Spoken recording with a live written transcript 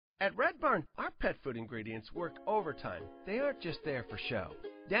At Red Barn, our pet food ingredients work overtime. They aren't just there for show.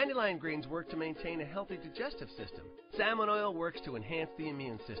 Dandelion greens work to maintain a healthy digestive system. Salmon oil works to enhance the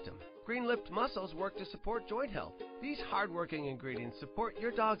immune system. Green-lipped mussels work to support joint health. These hard-working ingredients support your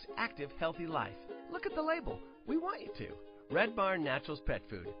dog's active, healthy life. Look at the label. We want you to. Red Barn Naturals Pet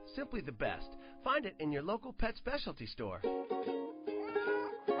Food. Simply the best. Find it in your local pet specialty store.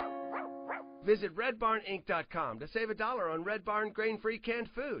 Visit RedBarnInc.com to save $1 on Red Barn grain-free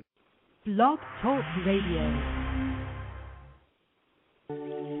canned food. Blog Talk Radio.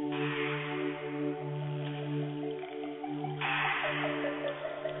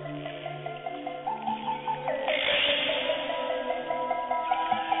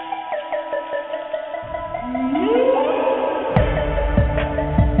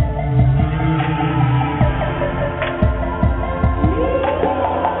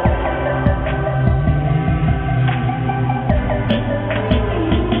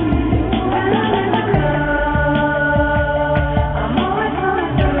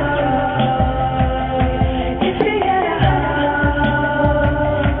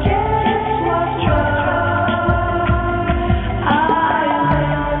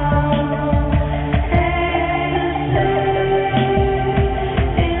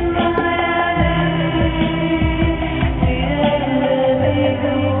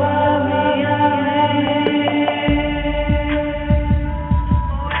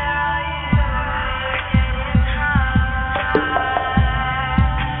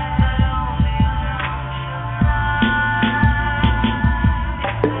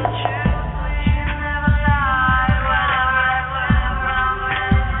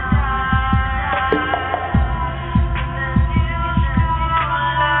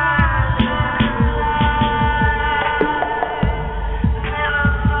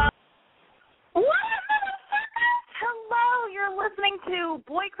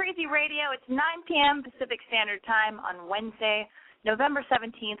 On Wednesday, November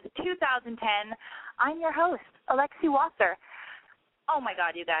 17th, 2010. I'm your host, Alexi Wasser. Oh my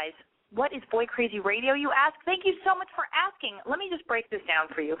God, you guys. What is Boy Crazy Radio, you ask? Thank you so much for asking. Let me just break this down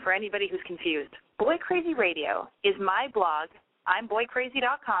for you, for anybody who's confused. Boy Crazy Radio is my blog. I'm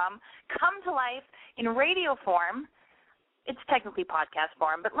boycrazy.com. Come to life in radio form. It's technically podcast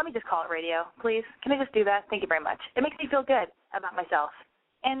form, but let me just call it radio, please. Can I just do that? Thank you very much. It makes me feel good about myself.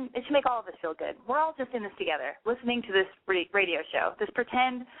 And it should make all of us feel good. We're all just in this together, listening to this radio show, this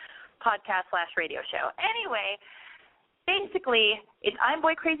pretend podcast/radio show. Anyway, basically, it's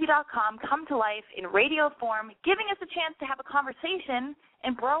I'mBoyCrazy.com, come to life in radio form, giving us a chance to have a conversation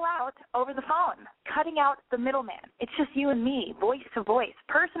and bro out over the phone, cutting out the middleman. It's just you and me, voice to voice,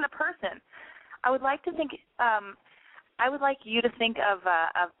 person to person. I would like you to think of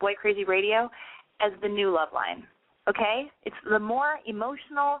Boy Crazy Radio as the new Love Line. Okay, it's the more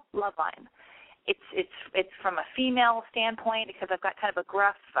emotional love line. It's from a female standpoint because I've got kind of a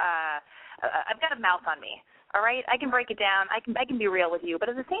gruff. I've got a mouth on me. All right, I can break it down. I can be real with you, but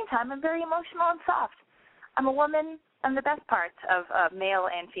at the same time, I'm very emotional and soft. I'm a woman. I'm the best parts of male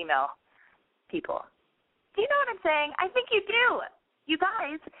and female people. Do you know what I'm saying? I think you do. You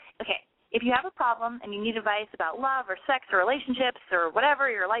guys. Okay, if you have a problem and you need advice about love or sex or relationships or whatever,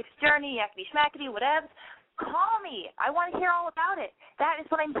 your life's journey, yakety schmackety, whatever. Call me. I want to hear all about it. That is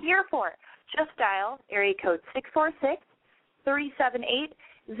what I'm here for. Just dial area code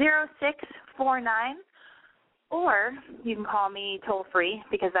 646-378-0649, or you can call me toll-free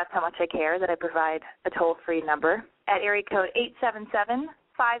because that's how much I care that I provide a toll-free number at area code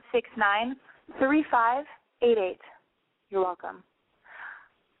 877-569-3588. You're welcome.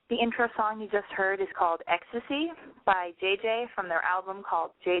 The intro song you just heard is called Ecstasy by JJ from their album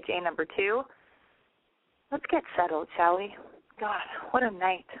called JJ Number 2. Let's get settled, shall we? God, what a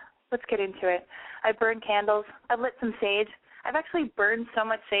night. Let's get into it. I burned candles. I've lit some sage. I've actually burned so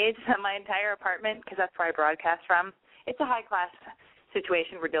much sage that my entire apartment, because that's where I broadcast from, it's a high-class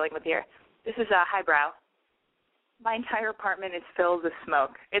situation we're dealing with here. This is highbrow. My entire apartment is filled with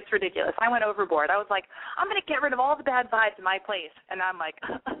smoke. It's ridiculous. I went overboard. I was like, I'm going to get rid of all the bad vibes in my place. And I'm like,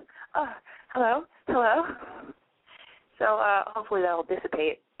 hello? So hopefully that will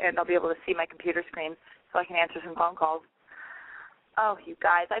dissipate, and I'll be able to see my computer screen so I can answer some phone calls. Oh, you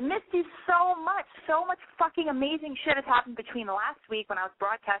guys, I missed you so much. So much fucking amazing shit has happened between last week when I was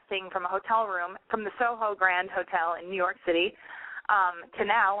broadcasting from a hotel room from the Soho Grand Hotel in New York City to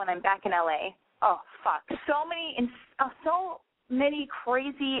now when I'm back in L.A. Oh, fuck. So many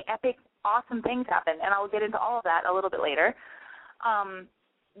crazy, epic, awesome things happened, and I'll get into all of that a little bit later. I'm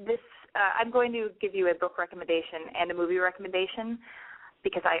going to give you a book recommendation and a movie recommendation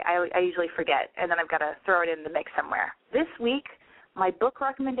because I usually forget, and then I've got to throw it in the mix somewhere. This week, My book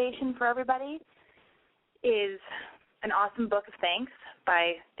recommendation for everybody is An Awesome Book of Thanks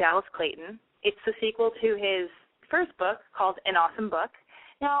by Dallas Clayton. It's the sequel to his first book called An Awesome Book.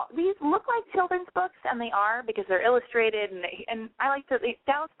 Now, these look like children's books, and they are because they're illustrated, and I like to.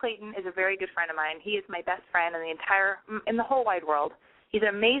 Dallas Clayton is a very good friend of mine. He is my best friend in the whole wide world. He's an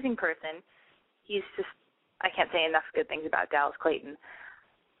amazing person. He's just, I can't say enough good things about Dallas Clayton.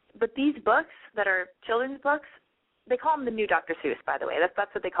 But these books that are children's books, they call them the new Dr. Seuss, by the way.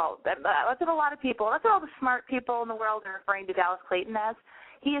 That's what they call it. That's what a lot of people, that's what all the smart people in the world are referring to Dallas Clayton as.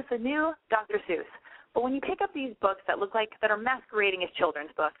 He is the new Dr. Seuss. But when you pick up these books that are masquerading as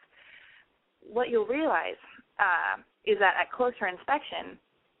children's books, what you'll realize is that at closer inspection,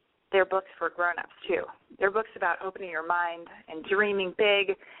 they're books for grown-ups too. They're books about opening your mind and dreaming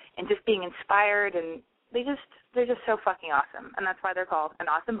big and just being inspired, and they're just so fucking awesome. And that's why they're called An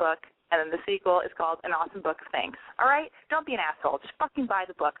Awesome Book, and then the sequel is called An Awesome Book of Thanks. All right? Don't be an asshole. Just fucking buy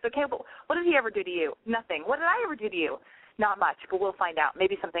the books, okay? Well, what did he ever do to you? Nothing. What did I ever do to you? Not much, but we'll find out.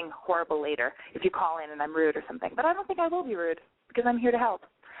 Maybe something horrible later if you call in and I'm rude or something. But I don't think I will be rude because I'm here to help.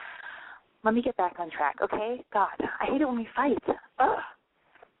 Let me get back on track, okay? God, I hate it when we fight. Ugh.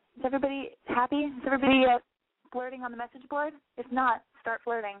 Is everybody happy? Is everybody flirting on the message board? If not, start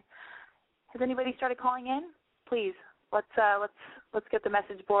flirting. Has anybody started calling in? Please, let's get the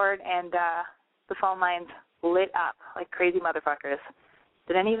message board and the phone lines lit up like crazy motherfuckers.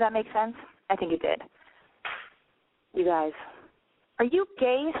 Did any of that make sense? I think it did. You guys, are you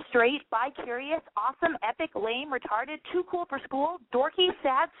gay, straight, bi-curious, awesome, epic, lame, retarded, too cool for school, dorky,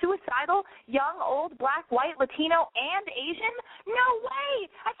 sad, suicidal, young, old, black, white, Latino, and Asian? No way!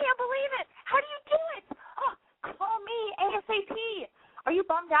 I can't believe it! How do you do it? Oh, call me ASAP. Are you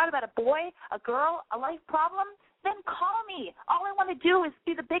bummed out about a boy, a girl, a life problem? Then call me. All I want to do is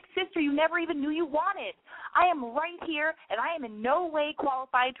be the big sister you never even knew you wanted. I am right here, and I am in no way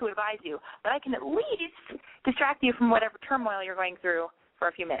qualified to advise you, but I can at least distract you from whatever turmoil you're going through for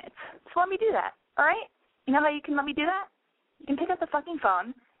a few minutes. So let me do that, all right? You know how you can let me do that? You can pick up the fucking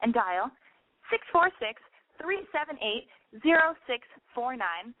phone and dial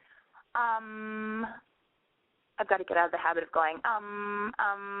 646-378-0649. I've got to get out of the habit of going,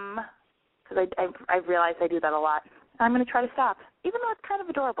 because I realize I do that a lot. I'm going to try to stop, even though it's kind of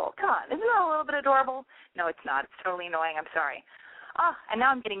adorable. Come on, isn't that a little bit adorable? No, it's not. It's totally annoying. I'm sorry. And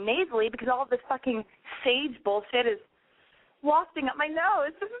now I'm getting nasally because all of this fucking sage bullshit is wafting up my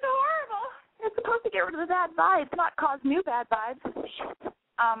nose. This is horrible. It's supposed to get rid of the bad vibes, not cause new bad vibes. Shit.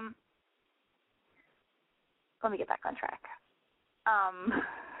 Let me get back on track. Oh,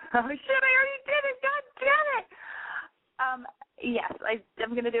 shit, I already did it. God damn it. Yes,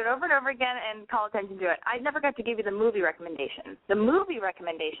 I'm going to do it over and over again and call attention to it. I never got to give you the movie recommendation. The movie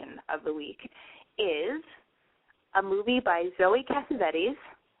recommendation of the week is a movie by Zoe Cassavetes,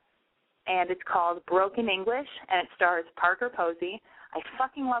 and it's called Broken English, and it stars Parker Posey. I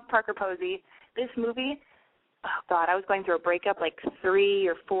fucking love Parker Posey. This movie, oh, God, I was going through a breakup like 3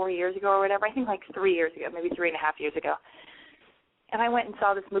 or 4 years ago or whatever. I think like 3 years ago, maybe 3.5 years ago. And I went and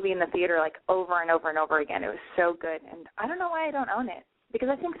saw this movie in the theater like over and over and over again. It was so good. And I don't know why I don't own it. Because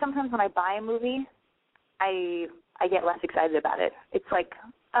I think sometimes when I buy a movie, I get less excited about it. It's like,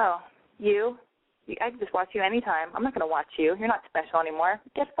 oh, I can just watch you anytime. I'm not going to watch you. You're not special anymore.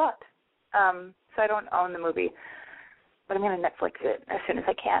 Get fucked. So I don't own the movie. But I'm going to Netflix it as soon as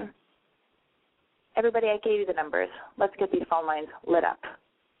I can. Everybody, I gave you the numbers. Let's get these phone lines lit up.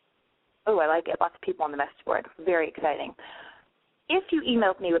 Oh, I like it. Lots of people on the message board. Very exciting. If you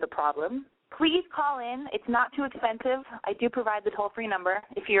emailed me with a problem, please call in. It's not too expensive. I do provide the toll-free number.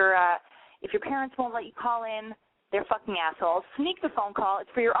 If your parents won't let you call in, they're fucking assholes. Sneak the phone call. It's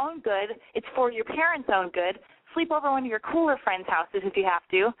for your own good. It's for your parents' own good. Sleep over one of your cooler friends' houses if you have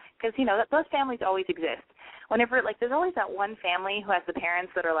to, because, you know, those families always exist. Whenever, like, there's always that one family who has the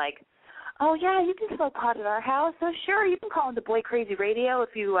parents that are like, oh, yeah, you can smoke pot at our house. Oh, sure, you can call into Boy Crazy Radio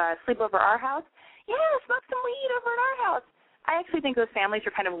if you sleep over our house. Yeah, smoke some weed over at our house. I actually think those families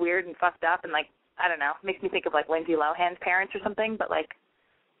are kind of weird and fucked up and, like, I don't know, makes me think of, like, Lindsay Lohan's parents or something, but, like,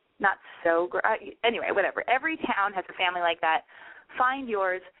 not so anyway, whatever. Every town has a family like that. Find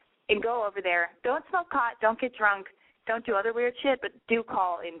yours and go over there. Don't smoke pot. Don't get drunk. Don't do other weird shit, but do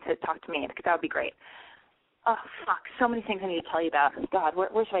call in to talk to me because that would be great. Oh, fuck, so many things I need to tell you about. God,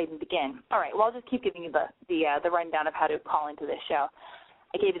 where should I even begin? All right, well, I'll just keep giving you the rundown of how to call into this show.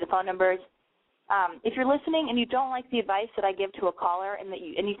 I gave you the phone numbers. If you're listening and you don't like the advice that I give to a caller and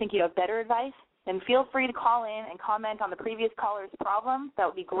you think you have better advice, then feel free to call in and comment on the previous caller's problem. That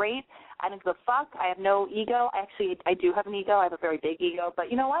would be great. I don't give a fuck. I have no ego. Actually, I do have an ego. I have a very big ego. But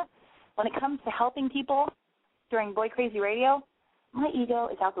you know what? When it comes to helping people during Boy Crazy Radio, my ego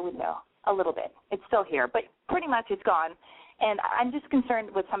is out the window a little bit. It's still here, but pretty much it's gone. And I'm just concerned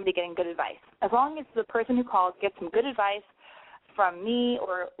with somebody getting good advice. As long as the person who calls gets some good advice from me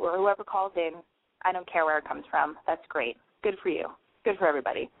or whoever calls in, I don't care where it comes from. That's great. Good for you. Good for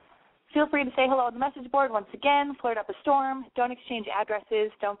everybody. Feel free to say hello on the message board once again. Flirt up a storm. Don't exchange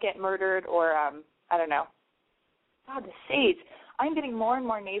addresses. Don't get murdered or, I don't know. God, the sage. I'm getting more and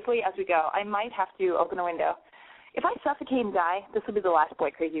more nasally as we go. I might have to open a window. If I suffocate and die, this will be the last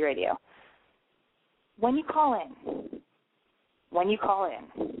Boy Crazy Radio. When you call in,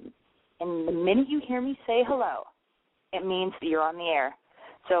 and the minute you hear me say hello, it means that you're on the air.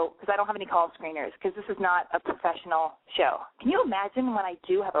 So, because I don't have any call screeners, because this is not a professional show. Can you imagine when I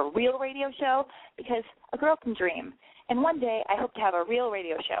do have a real radio show? Because a girl can dream. And one day I hope to have a real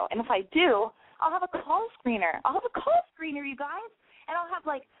radio show. And if I do, I'll have a call screener. You guys. And I'll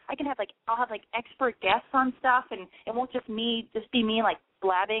have expert guests on stuff, and it won't just be me like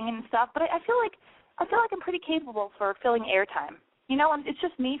blabbing and stuff. But I feel like I'm pretty capable for filling airtime. You know, and it's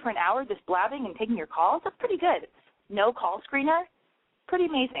just me for an hour just blabbing and taking your calls. That's pretty good. No call screener, pretty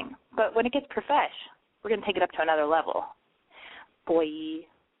amazing. But when it gets profesh, we're gonna take it up to another level. Boy,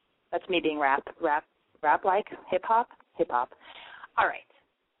 that's me being rap like hip hop. All right.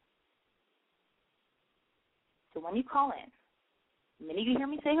 So when you call in, the minute you hear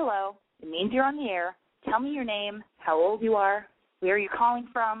me say hello, it means you're on the air. Tell me your name, how old you are, where you're calling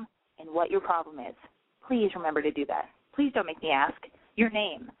from, and what your problem is. Please remember to do that. Please don't make me ask your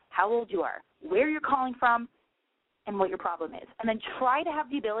name, how old you are, where you're calling from, and what your problem is. And then try to have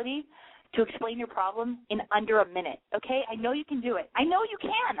the ability to explain your problem in under a minute, okay? I know you can do it. I know you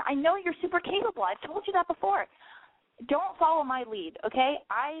can. I know you're super capable. I've told you that before. Don't follow my lead, okay?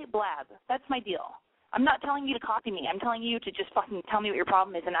 I blab. That's my deal. I'm not telling you to copy me. I'm telling you to just fucking tell me what your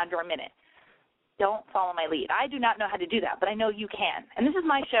problem is in under a minute. Don't follow my lead. I do not know how to do that, but I know you can. And this is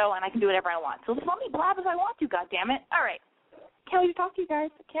my show, and I can do whatever I want. So just let me blab as I want to, goddammit. All right. Can't wait to talk to you guys.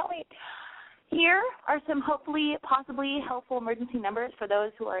 Can't wait. Here are some hopefully, possibly helpful emergency numbers for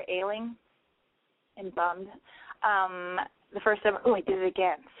those who are ailing and bummed. The first number, I did it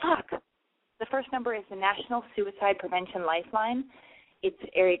again. Fuck. The first number is the National Suicide Prevention Lifeline. It's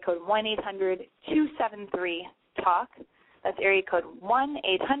area code 1-800-273-TALK. That's area code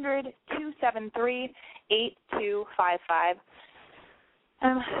 1-800-273-8255.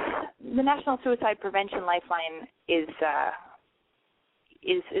 The National Suicide Prevention Lifeline is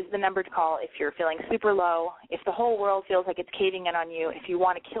the number to call if you're feeling super low, if the whole world feels like it's caving in on you, if you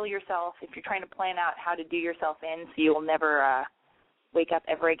want to kill yourself, if you're trying to plan out how to do yourself in so you will never wake up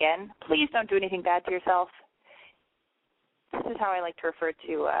ever again. Please don't do anything bad to yourself. This is how I like to refer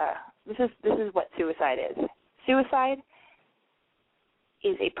to, this is what suicide is. Suicide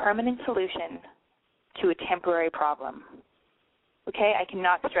is a permanent solution to a temporary problem. Okay? I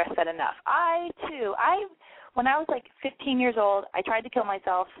cannot stress that enough. When I was like 15 years old, I tried to kill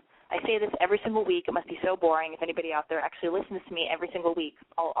myself. I say this every single week. It must be so boring if anybody out there actually listens to me every single week,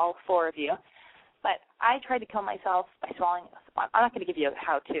 all four of you. But I tried to kill myself by swallowing, I'm not going to give you a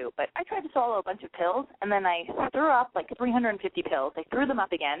how-to, but I tried to swallow a bunch of pills, and then I threw up like 350 pills. I threw them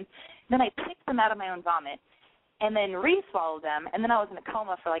up again. Then I picked them out of my own vomit, and then re-swallowed them, and then I was in a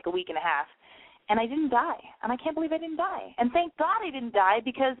coma for like a week and a half, and I didn't die. And I can't believe I didn't die. And thank God I didn't die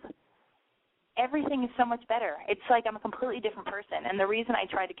because everything is so much better. It's like I'm a completely different person. And the reason I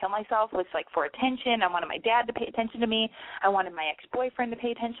tried to kill myself was like for attention. I wanted my dad to pay attention to me. I wanted my ex-boyfriend to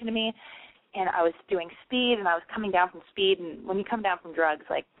pay attention to me. And I was doing speed, and I was coming down from speed. And when you come down from drugs,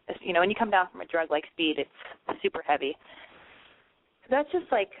 like, you know, when you come down from a drug like speed, it's super heavy. So that's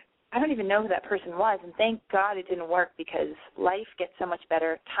just like, I don't even know who that person was. And thank God it didn't work because life gets so much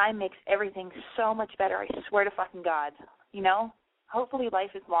better. Time makes everything so much better. I swear to fucking God, you know? Hopefully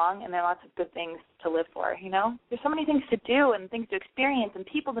life is long and there are lots of good things to live for, you know? There's so many things to do and things to experience and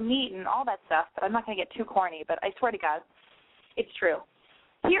people to meet and all that stuff, but I'm not going to get too corny, but I swear to God, it's true.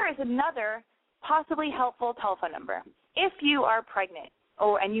 Here is another possibly helpful telephone number. If you are pregnant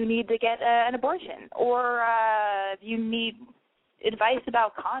and you need to get an abortion, or if you need advice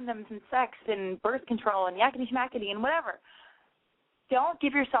about condoms and sex and birth control and yakety-schmackety and whatever, don't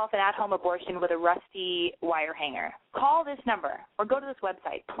give yourself an at-home abortion with a rusty wire hanger. Call this number or go to this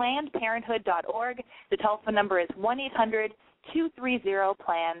website, PlannedParenthood.org. The telephone number is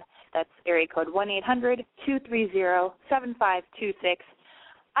 1-800-230-PLAN. That's area code 1-800-230-7526.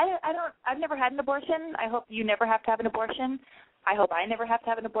 I've never had an abortion. I hope you never have to have an abortion. I hope I never have to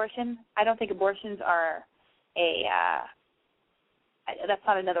have an abortion. I don't think abortions are that's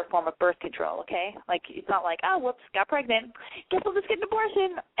not another form of birth control, okay? Like, it's not like, oh, whoops, got pregnant. Guess I'll just get an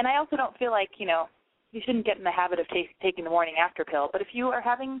abortion. And I also don't feel like, you know, you shouldn't get in the habit of taking the morning after pill. But if you are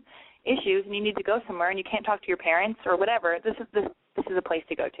having issues and you need to go somewhere and you can't talk to your parents or whatever, this is a place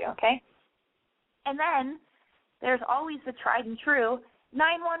to go to, okay? And then there's always the tried and true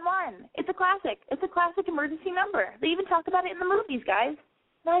 911. It's a classic. It's a classic emergency number. They even talk about it in the movies, guys.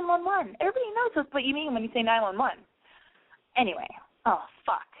 911. Everybody knows what you mean when you say 911. Anyway, oh,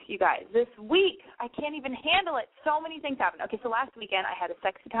 fuck, you guys. This week, I can't even handle it. So many things happened. Okay, so last weekend, I had a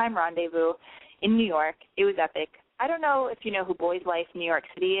sexy time rendezvous in New York. It was epic. I don't know if you know who Boys Life New York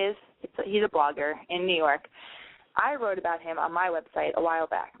City is. He's a blogger in New York. I wrote about him on my website a while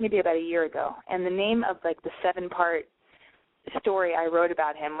back, maybe about a year ago, and the name of, like, the 7-part story I wrote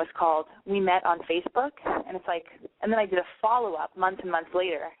about him was called We Met on Facebook, and it's like, and then I did a follow-up months and months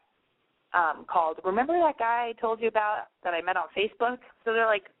later called Remember That Guy I Told You About that I met on Facebook? So they're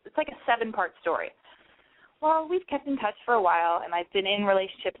like, it's like a 7-part story. Well, we've kept in touch for a while, and I've been in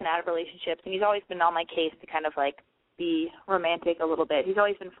relationships and out of relationships, and he's always been on my case to kind of like be romantic a little bit. He's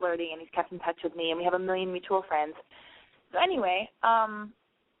always been flirty, and he's kept in touch with me, and we have a million mutual friends. So anyway, I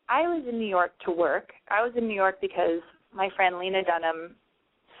was in New York to work. I was in New York because my friend Lena Dunham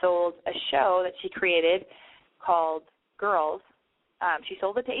sold a show that she created called Girls. She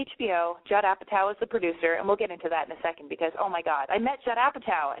sold it to HBO. Judd Apatow was the producer, and we'll get into that in a second because, oh, my God, I met Judd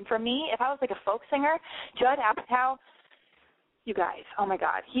Apatow. And for me, if I was like a folk singer, Judd Apatow, you guys, oh, my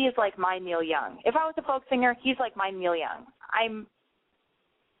God, he is like my Neil Young. If I was a folk singer, he's like my Neil Young.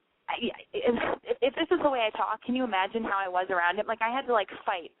 If this is the way I talk, can you imagine how I was around him? Like, I had to, like,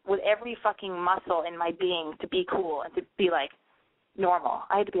 fight with every fucking muscle in my being to be cool and to be, like, normal.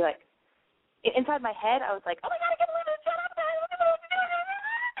 I had to be, like, inside my head, I was like, oh, my God, I can't believe it, shut up.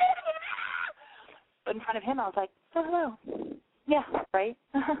 But in front of him, I was like, oh, hello. Yeah, right?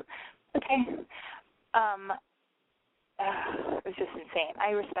 Okay. It was just insane. I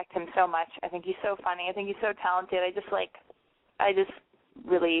respect him so much. I think he's so funny. I think he's so talented. I just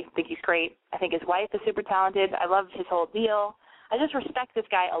really think he's great. I think his wife is super talented. I love his whole deal. I just respect this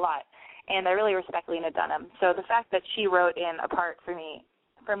guy a lot, and I really respect Lena Dunham. So the fact that she wrote in a part for me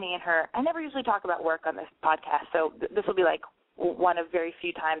and her, I never usually talk about work on this podcast, so this will be like one of very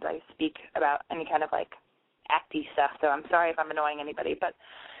few times I speak about any kind of like acty stuff, so I'm sorry if I'm annoying anybody, but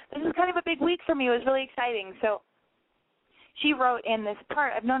this is kind of a big week for me. It was really exciting. So she wrote in this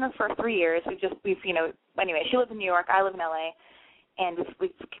part. I've known her for 3 years. Anyway, she lives in New York. I live in LA. And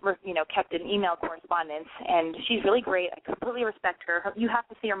we've kept an email correspondence, and she's really great. I completely respect her. You have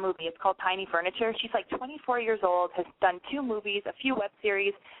to see her movie. It's called Tiny Furniture. She's like 24 years old, has done 2 movies, a few web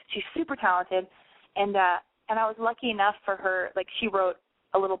series. She's super talented, and I was lucky enough for her. Like, she wrote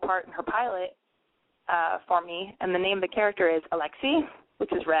a little part in her pilot for me, and the name of the character is Alexi,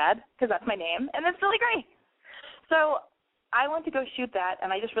 which is rad because that's my name, and it's really great. So I went to go shoot that,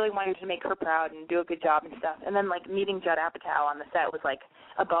 and I just really wanted to make her proud and do a good job and stuff. And then, like, meeting Judd Apatow on the set was, like,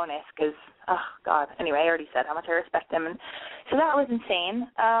 a bonus because, oh, God. Anyway, I already said how much I respect him. And so that was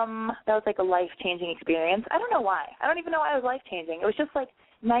insane. That was, like, a life-changing experience. I don't know why. I don't even know why it was life-changing. It was just, like,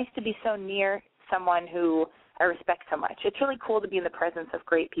 nice to be so near someone who I respect so much. It's really cool to be in the presence of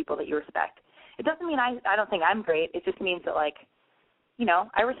great people that you respect. It doesn't mean I don't think I'm great. It just means that, like, you know,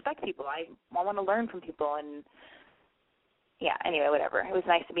 I respect people. I want to learn from people, and yeah, anyway, whatever. It was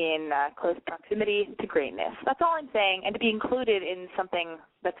nice to be in close proximity to greatness. That's all I'm saying, and to be included in something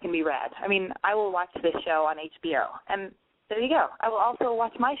that's going to be rad. I mean, I will watch this show on HBO, and there you go. I will also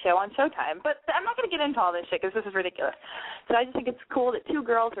watch my show on Showtime, but I'm not going to get into all this shit because this is ridiculous. So I just think it's cool that 2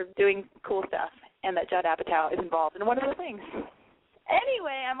 girls are doing cool stuff and that Judd Apatow is involved in one of the things.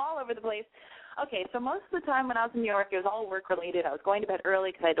 Anyway, I'm all over the place. Okay, so most of the time when I was in New York, it was all work-related. I was going to bed early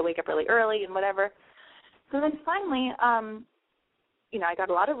because I had to wake up really early and whatever. So then finally, I got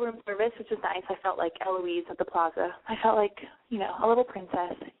a lot of room service, which was nice. I felt like Eloise at the Plaza. I felt like, a little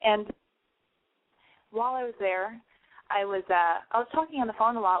princess. And while I was there, I was talking on the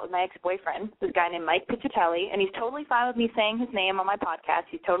phone a lot with my ex-boyfriend, this guy named Mike Piccatelli, and he's totally fine with me saying his name on my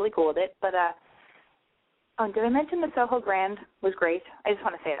podcast. He's totally cool with it. But, did I mention the Soho Grand was great? I just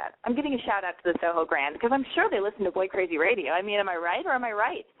want to say that. I'm giving a shout-out to the Soho Grand because I'm sure they listen to Boy Crazy Radio. I mean, am I right or am I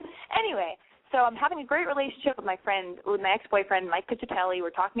right? Anyway. So I'm having a great relationship with my ex-boyfriend, Mike Piccatelli. We're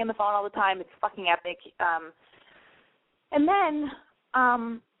talking on the phone all the time. It's fucking epic. And then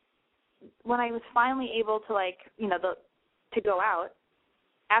when I was finally able to, to go out,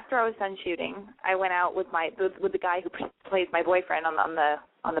 after I was done shooting, I went out with the guy who plays my boyfriend on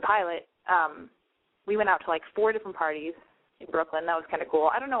the pilot. We went out to 4 different parties in Brooklyn. That was kind of cool.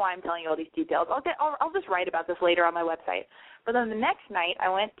 I don't know why I'm telling you all these details. I'll just write about this later on my website. But then the next night, I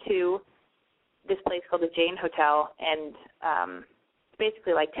went to this place called the Jane Hotel, and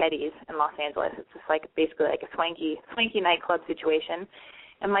basically like Teddy's in Los Angeles. It's just like basically like a swanky nightclub situation.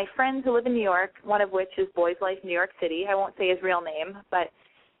 And my friends who live in New York, one of which is Boys Life New York City, I won't say his real name, but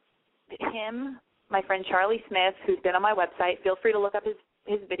him, my friend Charlie Smith, who's been on my website, feel free to look up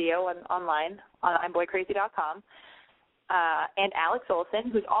his video online on I'mBoyCrazy.com, and Alex Olson,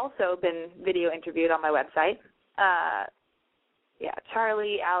 who's also been video interviewed on my website.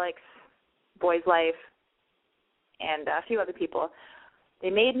 Charlie, Alex, Boys Life, and a few other people. They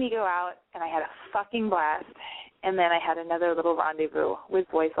made me go out, and I had a fucking blast. And then I had another little rendezvous with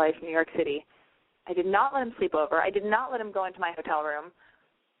Boys Life New York City. I did not let him sleep over. I did not let him go into my hotel room.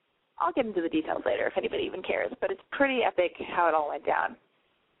 I'll get into the details later if anybody even cares, but it's pretty epic how it all went down.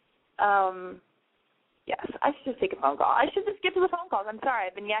 Yes, I should just take a phone call. I should just get to the phone calls. I'm sorry.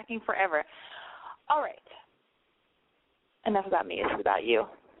 I've been yakking forever. All right. Enough about me. This is about you.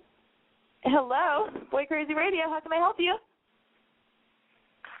 Hello, Boy Crazy Radio. How can I help you?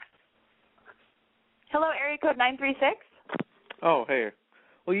 Hello, area code 936. Oh, hey.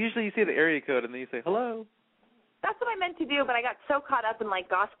 Well, usually you say the area code and then you say hello. That's what I meant to do, but I got so caught up in like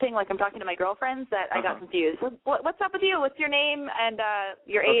gossiping, like I'm talking to my girlfriends, that I got confused. What's up with you? What's your name and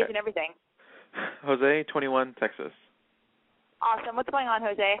your age and everything? Jose, 21, Texas. Awesome. What's going on,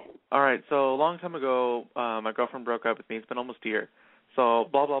 Jose? All right. So a long time ago, my girlfriend broke up with me. It's been almost a year. So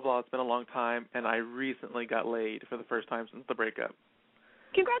blah, blah, blah. It's been a long time, and I recently got laid for the first time since the breakup.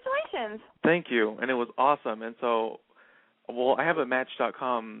 Congratulations. Thank you, and it was awesome. And so, I have a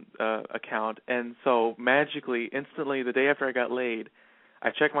Match.com account, and so magically, instantly, the day after I got laid, I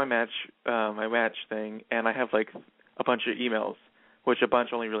checked my Match thing, and I have like a bunch of emails, which a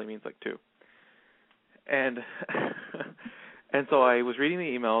bunch only really means like two. And and so I was reading the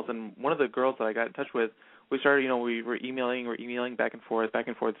emails, and one of the girls that I got in touch with, we started, we were emailing back and forth.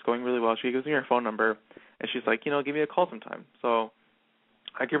 It's going really well. She gives me her phone number, and she's like, give me a call sometime. So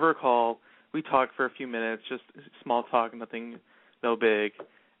I give her a call. We talk for a few minutes, just small talk, no big.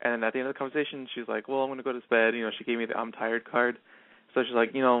 And then at the end of the conversation, she's like, well, I'm going to go to bed. She gave me the I'm tired card. So she's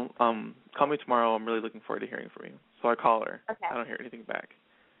like, call me tomorrow. I'm really looking forward to hearing from you. So I call her. Okay. I don't hear anything back.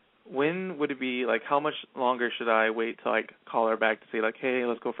 When would it be, like, how much longer should I wait to, like, call her back to say, like, hey,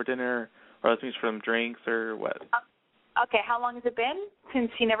 let's go for dinner, or let's meet for some drinks, or what? Okay, how long has it been since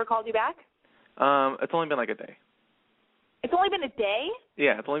she never called you back? It's only been like a day. It's only been a day?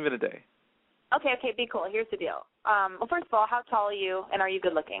 Yeah, it's only been a day. Okay, be cool. Here's the deal. Well, first of all, how tall are you, and are you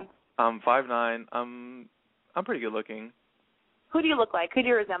good looking? I'm 5'9". I'm pretty good looking. Who do you look like? Who do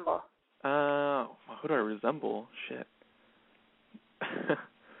you resemble? Who do I resemble? Shit.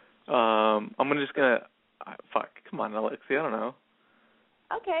 I'm gonna fuck. Come on, Alexi. I don't know.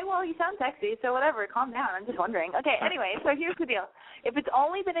 Okay, well, you sound sexy, so whatever. Calm down. I'm just wondering. Okay, anyway, so here's the deal. If it's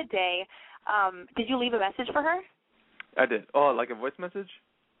only been a day, did you leave a message for her? I did. Oh, like a voice message?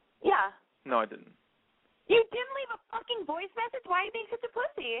 Yeah. No, I didn't. You didn't leave a fucking voice message? Why are you being such a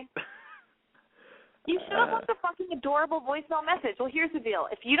pussy? You should have left a fucking adorable voicemail message. Well, here's the deal.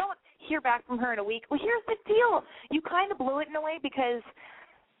 If you don't hear back from her in a week, well, here's the deal. You kind of blew it in a way because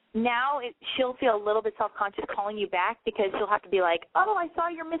now she'll feel a little bit self-conscious calling you back because she'll have to be like, oh, I saw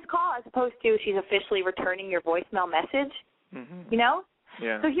your missed call, as opposed to she's officially returning your voicemail message,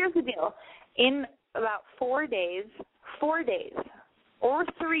 Yeah. So here's the deal. In about 4 days or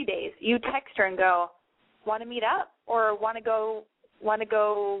 3 days, you text her and go, want to meet up or want to go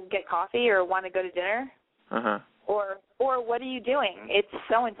get coffee or want to go to dinner? Or what are you doing? It's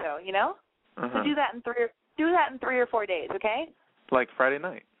so-and-so, So do that in 3 or 4 days, okay? Like Friday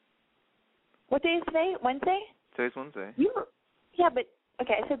night. What day is today? Wednesday? Today's Wednesday. Yeah, but,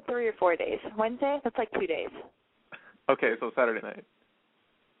 okay, I said 3 or 4 days. Wednesday? That's like 2 days. Okay, so Saturday night.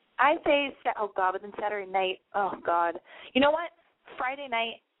 I say, oh, God, but then Saturday night, oh, God. You know what? Friday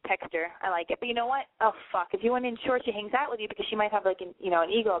night, text her. I like it. But you know what? Oh, fuck. If you went in short, she hangs out with you because she might have, like, an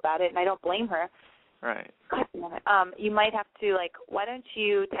ego about it, and I don't blame her. Right. God damn it. You might have to, like, why don't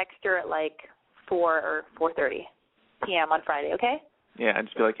you text her at, like, 4 or 4:30 p.m. on Friday, okay? Yeah, I'd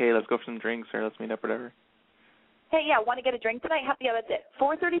just be like, hey, let's go for some drinks or let's meet up, whatever. Hey, yeah, want to get a drink tonight? Yeah, that's it.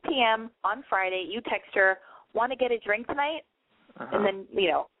 4:30 p.m. on Friday, you text her, want to get a drink tonight? And then,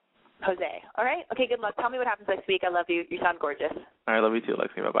 Jose. All right? Okay, good luck. Tell me what happens next week. I love you. You sound gorgeous. All right, love you too,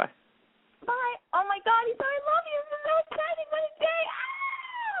 Lexi. Bye-bye. Bye. Oh, my God, he said I love you. This is so exciting. What a day.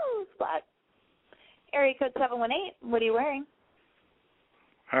 Oh, spot. Area code 718. What are you wearing?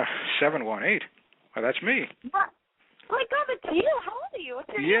 718. Well, that's me. What? Oh, my God, that's you. How old are you? What's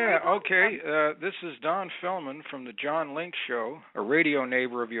your name? Yeah, okay. This is Don Fellman from the John Link Show, a radio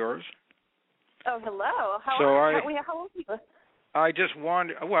neighbor of yours. Oh, hello. How old are you? I just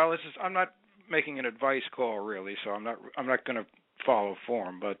wanted. Well, I'm not making an advice call really, so I'm not going to follow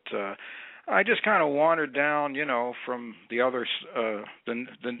form. But I just kind of wandered down, from the other,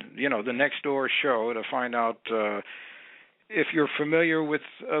 the next door show to find out if you're familiar with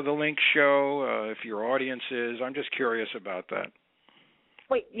the Link show, if your audience is. I'm just curious about that.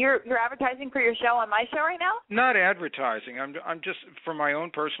 Wait, you're advertising for your show on my show right now? Not advertising. I'm just for my own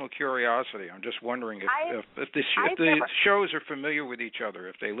personal curiosity. I'm just wondering if the shows are familiar with each other,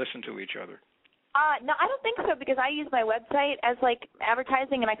 if they listen to each other. No, I don't think so, because I use my website as like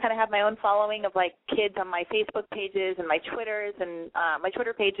advertising, and I kind of have my own following of like kids on my Facebook pages and my Twitters and my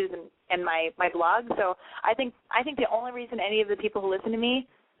Twitter pages and my blog. So I think the only reason any of the people who listen to me,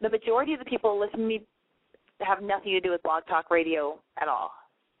 the majority of the people who listen to me, have nothing to do with Blog Talk Radio at all.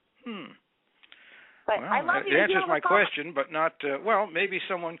 But well, I love it answers my question, but not. Maybe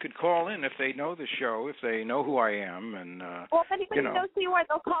someone could call in if they know the show, if they know who I am, and well, if anybody knows who you are,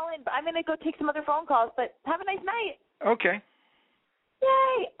 they'll call in. But I'm going to go take some other phone calls. But have a nice night. Okay.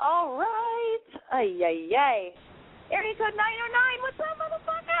 Yay! All right. Ay. Area code 909. What's up,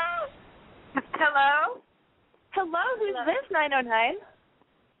 motherfucker? Hello. Hello. Who's this? 909.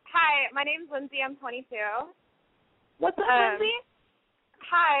 Hi, my name's Lindsay. I'm 22. What's up, Lindsay?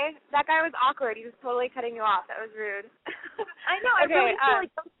 Hi. That guy was awkward. He was totally cutting you off. That was rude. I know. I really feel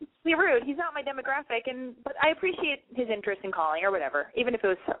like that was really rude. He's not my demographic, but I appreciate his interest in calling or whatever, even if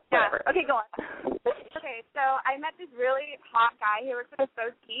it was whatever. Okay, go on. Okay, so I met this really hot guy. He works at a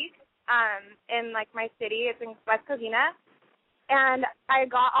boutique in like my city. It's in West Covina. And I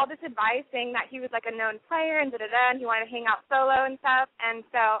got all this advice saying that he was like a known player and and he wanted to hang out solo and stuff. And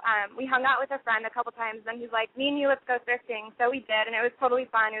so we hung out with a friend a couple times. Then he's like, me and you, let's go thrifting. So we did, and it was totally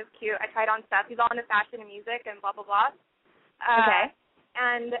fun. It was cute. I tried on stuff. He's all into fashion and music and blah, blah, blah. Okay.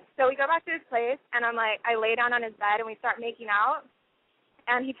 And so we go back to his place, and I lay down on his bed, and we start making out.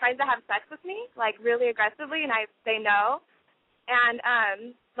 And he tries to have sex with me, like really aggressively, and I say no. And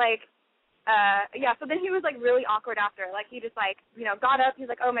so then he was like really awkward after. Like he just like, got up. He's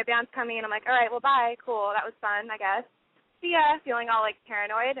like, oh, my band's coming. And I'm like, all right, well, bye. Cool. That was fun, I guess. See ya. Feeling all like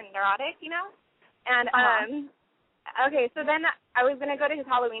paranoid and neurotic, And okay, so then I was going to go to his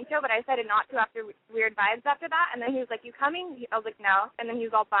Halloween show, but I decided not to after weird vibes after that. And then he was like, you coming? I was like, no. And then he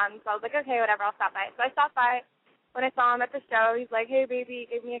was all bummed. So I was like, okay, whatever, I'll stop by. So I stopped by. When I saw him at the show, he's like, hey, baby,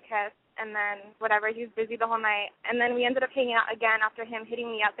 gave me a kiss. And then whatever, he was busy the whole night. And then we ended up hanging out again after him hitting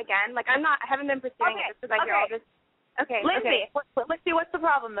me up again. Like I haven't been pursuing it just because I hear all this. Okay. Lindsay, let's see, what's the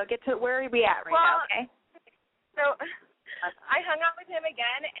problem though? Get to where are we at right now, okay? So I hung out with him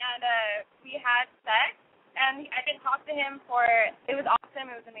again, and we had sex. And I didn't talk to him it was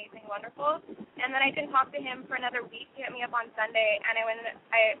awesome, it was amazing, wonderful. And then I didn't talk to him for another week. He hit me up on Sunday, and I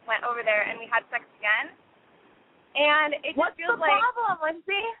went over there, and we had sex again. And it just feels like... What's the problem,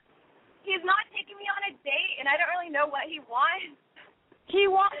 Lindsay? He's not taking me on a date, and I don't really know what he wants.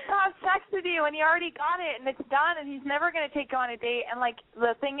 He wants to have sex with you, and he already got it, and it's done, and he's never going to take you on a date. And, like,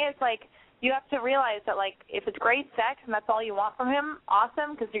 the thing is, like, you have to realize that, like, if it's great sex and that's all you want from him,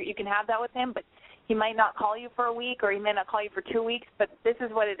 awesome, because you can have that with him, but he might not call you for a week, or he may not call you for 2 weeks, but this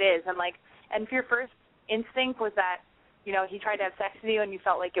is what it is. And, like, and if your first instinct was that, he tried to have sex with you and you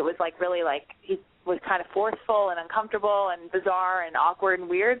felt like it was, like, really, like, he was kind of forceful and uncomfortable and bizarre and awkward and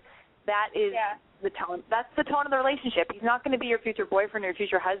weird, that is the tone. That's the tone of the relationship. He's not going to be your future boyfriend or your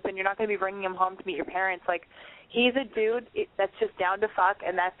future husband. You're not going to be bringing him home to meet your parents. Like, he's a dude that's just down to fuck,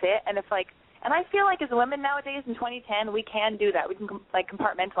 and that's it. And it's like, and I feel like as women nowadays in 2010, we can do that. We can like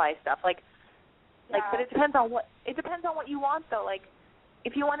compartmentalize stuff. But it depends on what you want though. Like,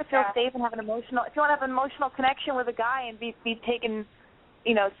 if you want to feel safe and have an emotional connection with a guy and be taken,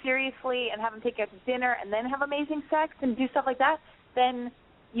 seriously, and have him take you out to dinner and then have amazing sex and do stuff like that, then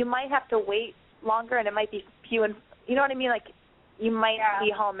you might have to wait longer, and it might be few and you know what I mean. Like, you might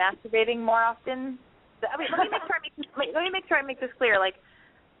be home masturbating more often. I mean, let me make sure I make this clear. Like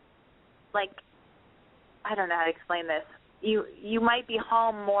I don't know how to explain this. You might be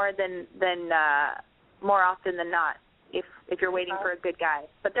home more than more often than not if you're waiting for a good guy.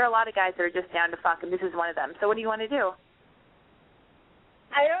 But there are a lot of guys that are just down to fuck, and this is one of them. So what do you want to do?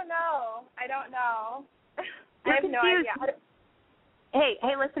 I don't know. I have no idea. Hey,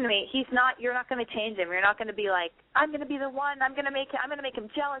 listen to me. You're not going to change him. You're not going to be like, I'm going to be the one. I'm going to make him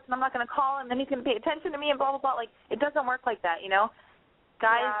jealous, and I'm not going to call him, and then he's going to pay attention to me, and blah, blah, blah. Like, it doesn't work like that,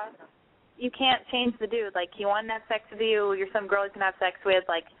 Guys, you can't change the dude. Like, he wanted to have sex with you. You're some girl you can have sex with.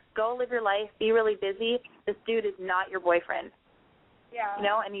 Like, go live your life. Be really busy. This dude is not your boyfriend. Yeah.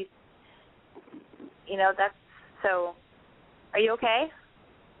 And he's, that's, so, are you okay?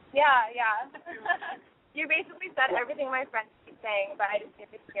 Yeah. You basically said everything my friends keep saying, but I just need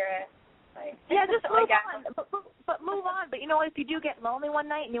to hear it. Yeah, just move on. But move on. But you know what? If you do get lonely one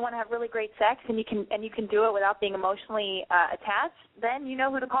night and you want to have really great sex and you can do it without being emotionally attached, then you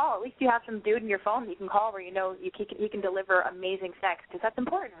know who to call. At least you have some dude in your phone that you can call where you know he can deliver amazing sex, because that's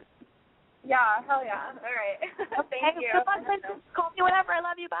important. Yeah, hell yeah. All right. Thank you. Have fun, Princess. Call me whenever. I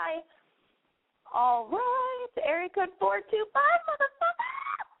love you. Bye. All right. Area code 425, motherfucker.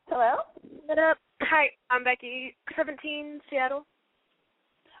 Hello? What up? Hi, I'm Becky, 17, Seattle.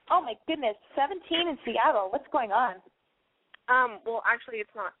 Oh, my goodness. 17 in Seattle. What's going on? Well, actually,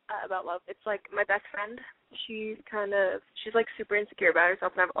 it's not about love. It's like my best friend. She's like super insecure about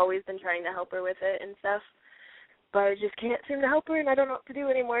herself, and I've always been trying to help her with it and stuff. But I just can't seem to help her, and I don't know what to do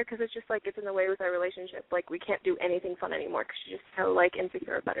anymore because it's just like it's in the way with our relationship. Like, we can't do anything fun anymore because she's just so, like,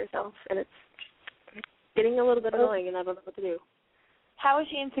 insecure about herself, and it's getting a little bit annoying, and I don't know what to do. How is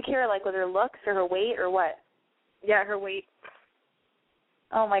she insecure, like with her looks or her weight or what? Yeah, her weight.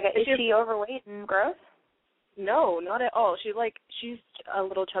 Oh, my God. Is she overweight and gross? No, not at all. She's a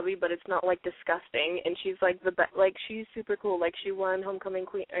little chubby, but it's not, like, disgusting, and she's, like, like, she's super cool. Like, she won homecoming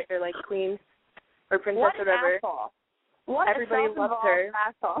queen, or like, queen or princess what or whatever. Asshole. What Everybody loves her.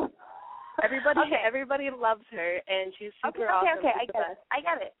 Asshole. Everybody loves her, and she's super awesome. Okay, I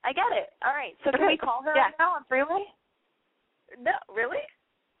get it. All right, so can we call her right now on freeway? No, really?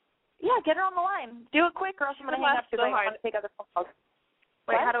 Yeah, get her on the line. Do it quick, or else I'm going to hang up because I want to take other phone calls.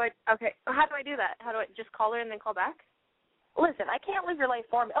 Wait, how do I do that? How do I just call her and then call back? Listen, I can't live your life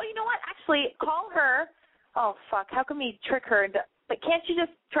for me. Oh, you know what? Actually, call her. Oh, fuck. How can we trick her? But can't you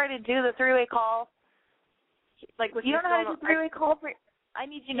just try to do the three-way call? Like, with you don't know how to do three-way call? I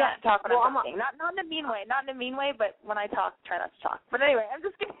need you not to talk when I'm talking. Not in a mean way. Not in a mean way, but when I talk, try not to talk. But anyway, I'm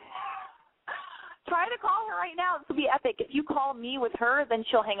just going to try to call her right now. This will be epic. If you call me with her, then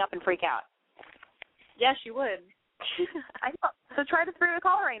she'll hang up and freak out. Yeah, she would. I know. So try to three-way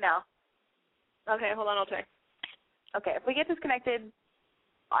call her right now. Okay, hold on. I'll try. Okay, if we get disconnected,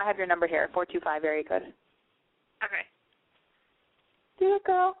 I have your number here, 425 area code. Okay. Do it,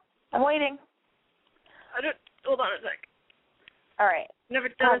 girl. I'm waiting. Hold on a sec. All right. Never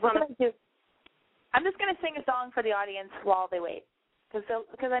done this on I'm just going to sing a song for the audience while they wait,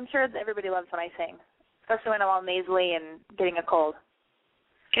 because I'm sure that everybody loves when I sing, especially when I'm all nasally and getting a cold.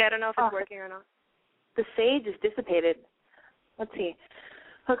 Okay, I don't know if it's working or not. The sage is dissipated. Let's see.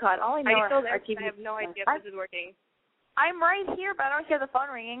 Oh, God, all I know are you still there? TV. I have no idea if this is working. I'm right here, but I don't hear the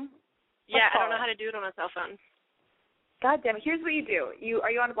phone ringing. Yeah, I don't know how to do it on a cell phone. God damn it. Here's what you do.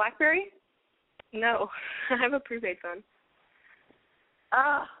 Are you on a BlackBerry? No. I have a prepaid phone.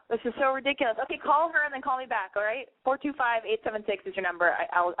 This is so ridiculous. Okay, call her and then call me back, all right? 425-876 is your number.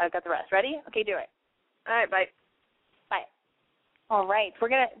 I've got the rest. Ready? Okay, do it. All right, bye. Bye. All right.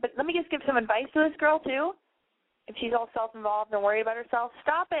 But let me just give some advice to this girl, too. If she's all self-involved and worried about herself,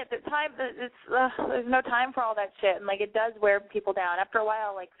 stop it. There's no time for all that shit. And, like, it does wear people down. After a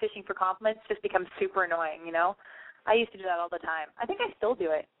while, like, fishing for compliments just becomes super annoying, you know? I used to do that all the time. I think I still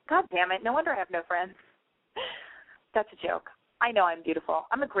do it. God damn it. No wonder I have no friends. That's a joke. I know I'm beautiful.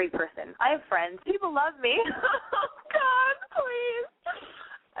 I'm a great person. I have friends. People love me. Oh, God, please.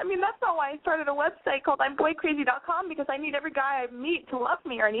 I mean, that's not why I started a website called I'mBoyCrazy.com, because I need every guy I meet to love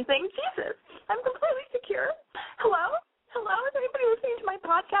me or anything. Jesus, I'm completely secure. Hello? Is anybody listening to my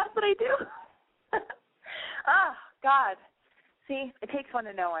podcast that I do? God. See, it takes one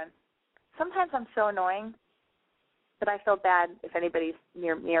to know one. Sometimes I'm so annoying that I feel bad if anybody's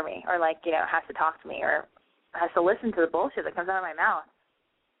near me or, like, you know, has to talk to me or has to listen to the bullshit that comes out of my mouth.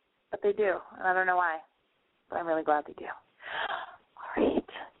 But they do, and I don't know why. But I'm really glad they do. All right,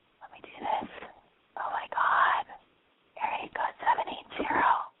 let me do this. Oh, my God. Area code 780.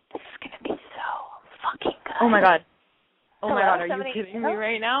 This is going to be so fucking good. Oh, my God. Hello, my God, are you kidding me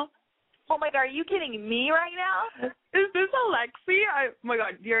right now? Oh, my God, are you kidding me right now? Is this Alexi? Oh, my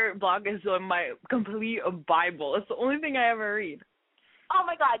God, your blog is my complete Bible. It's the only thing I ever read. Oh,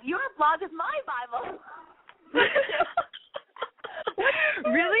 my God, your blog is my Bible.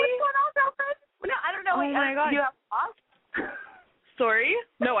 Really? What's going on, girlfriend? No, I don't know. Oh, my God. Do you have a blog? Sorry?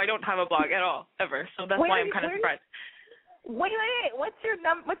 No, I don't have a blog at all, ever. So that's why I'm kind of surprised. Wait. What's your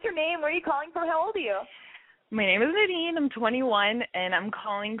name? Where are you calling from? How old are you? My name is Nadine. I'm 21, and I'm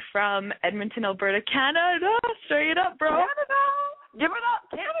calling from Edmonton, Alberta, Canada. Straight up, bro. Canada! Give it up,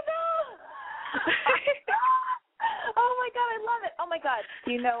 Canada! Oh, my God, I love it. Oh, my God.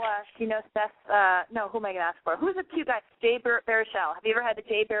 Do you know Seth? No, who am I going to ask for? Who's the cute guy? Jay Baruchel. Have you ever had the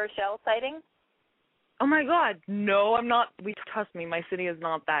Jay Baruchel sighting? Oh, my God. No, I'm not. Trust me, my city is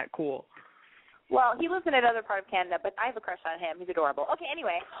not that cool. Well, he lives in another part of Canada, but I have a crush on him. He's adorable. Okay,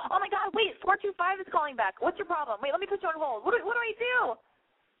 anyway. Oh, my God, wait, 425 is calling back. What's your problem? Wait, let me put you on hold. What do I do?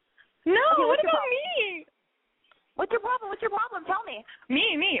 No, Okay, what what's your about problem? me? What's your problem? What's your problem? Tell me.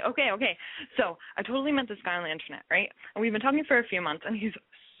 Me. Okay. So I totally met this guy on the internet, right? And we've been talking for a few months, and he's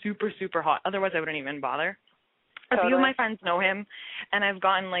super, super hot. Otherwise, I wouldn't even bother. A few of my friends know him, and I've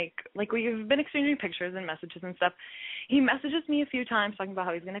gotten, like we've been exchanging pictures and messages and stuff. He messages me a few times talking about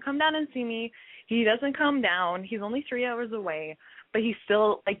how he's going to come down and see me. He doesn't come down. He's only 3 hours away, but he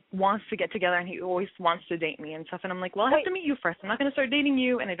still, like, wants to get together, and he always wants to date me and stuff. And I'm like, well, I have to meet you first. I'm not going to start dating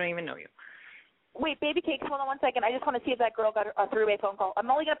you, and I don't even know you. Wait, Baby Cakes, hold on 1 second. I just want to see if that girl got a three-way phone call. I'm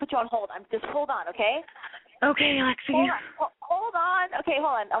only going to put you on hold. Just hold on, okay? Okay, Alexi. Hold on. Okay,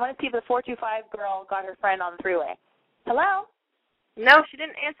 hold on. I want to see if the 425 girl got her friend on the three-way. Hello? No, she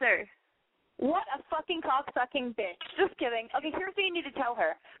didn't answer. What a fucking cock-sucking bitch. Just kidding. Okay, here's what you need to tell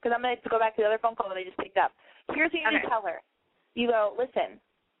her, because I'm going to go back to the other phone call that I just picked up. Here's what you need to tell her. You go, listen,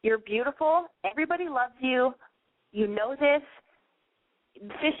 you're beautiful. Everybody loves you. You know this.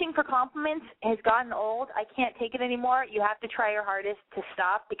 Fishing for compliments has gotten old. I can't take it anymore. You have to try your hardest to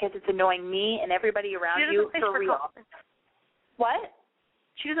stop because it's annoying me and everybody around you for real. What?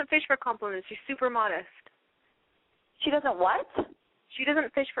 She doesn't fish for compliments. She's super modest. She doesn't what? She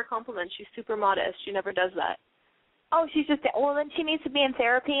doesn't fish for compliments. She's super modest. She never does that. Oh, she's just, well, then she needs to be in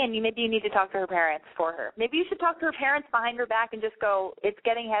therapy, and maybe you need to talk to her parents for her. Maybe you should talk to her parents behind her back and just go, it's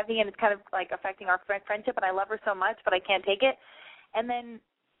getting heavy and it's kind of like affecting our friendship, and I love her so much, but I can't take it. And then,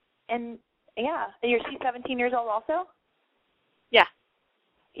 she's 17 years old also? Yeah.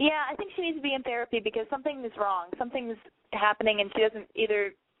 Yeah, I think she needs to be in therapy because something is wrong. Something's happening, and she doesn't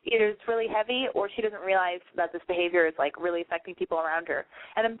either it's really heavy or she doesn't realize that this behavior is, like, really affecting people around her.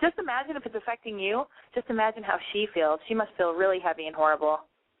 And just imagine if it's affecting you, just imagine how she feels. She must feel really heavy and horrible.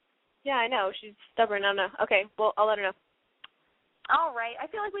 Yeah, I know. She's stubborn. I don't know. Okay, well, I'll let her know. All right. I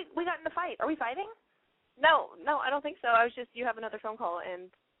feel like we got in a fight. Are we fighting? No, I don't think so. You have another phone call, and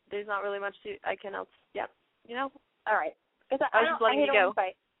there's not really much I can else. Yeah, you know? All right. I was just letting you go.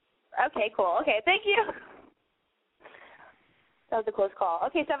 Fight. Okay, cool. Okay, thank you. That was a close call.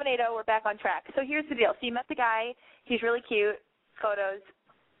 Okay, 780, we're back on track. So here's the deal. So you met the guy. He's really cute. Photos.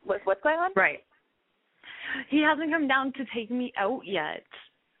 What's going on? Right. He hasn't come down to take me out yet.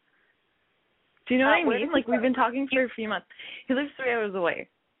 Do you know what I mean? Like, we've been talking for a few months. He lives 3 hours away.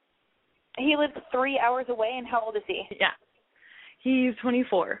 He lives 3 hours away, and how old is he? Yeah. He's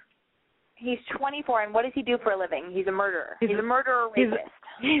 24. He's 24, and what does he do for a living? He's a murderer. He's a murderer rapist.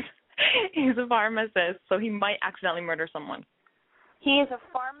 He's a pharmacist, so he might accidentally murder someone. He is a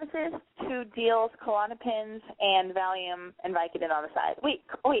pharmacist who deals Klonopins and Valium and Vicodin on the side. Wait.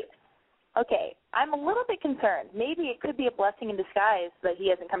 Okay, I'm a little bit concerned. Maybe it could be a blessing in disguise that he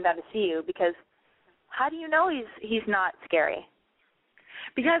hasn't come down to see you, because how do you know he's not scary?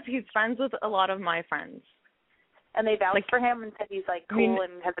 Because he's friends with a lot of my friends. And they vouched for him and said he's, like, cool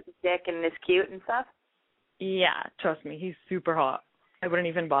and has a big dick and is cute and stuff? Yeah, trust me, he's super hot. I wouldn't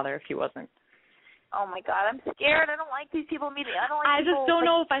even bother if he wasn't. Oh, my God, I'm scared. I don't like these people meeting. I just don't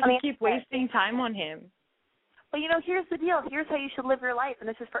know if I should keep wasting time on him. Well, here's the deal. Here's how you should live your life, and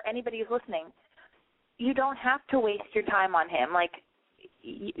this is for anybody who's listening. You don't have to waste your time on him. Like,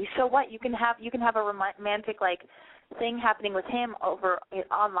 so what? You can have a romantic, like, thing happening with him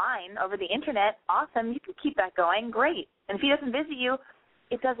online, over the internet. Awesome. You can keep that going. Great. And if he doesn't visit you,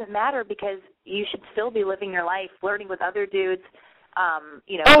 it doesn't matter, because you should still be living your life, flirting with other dudes. Oh,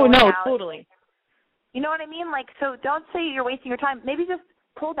 no, totally. You know what I mean? Like, so don't say you're wasting your time. Maybe just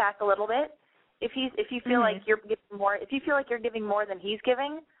pull back a little bit. If you feel like you're giving more, if you feel like you're giving more than he's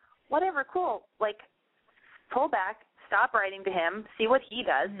giving, whatever, cool. Like, pull back, stop writing to him, see what he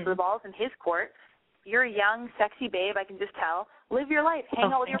does. The ball's in his court. You're a young, sexy babe, I can just tell. Live your life.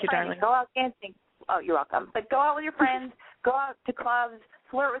 Hang out with your friends. Darling. Go out dancing. Oh, you're welcome. But go out with your friends. Go out to clubs.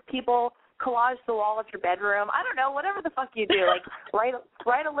 Flirt with people. Collage the wall of your bedroom. I don't know, whatever the fuck you do. Like, write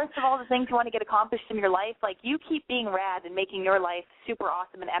a list of all the things you want to get accomplished in your life. Like, you keep being rad and making your life super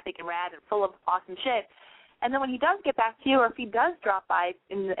awesome and epic and rad and full of awesome shit. And then when he does get back to you, or if he does drop by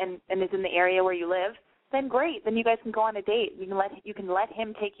and is in the area where you live, then great. Then you guys can go on a date. You can let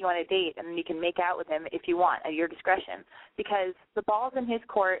him take you on a date, and then you can make out with him if you want at your discretion, because the ball's in his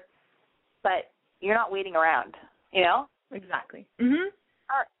court, but you're not waiting around. You know? Exactly. All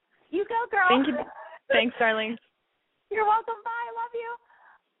right. You go, girl. Thank you. Thanks, darling. You're welcome. Bye. I love you.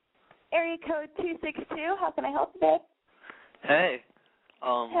 Area code 262. How can I help you, babe? Hey. Hey.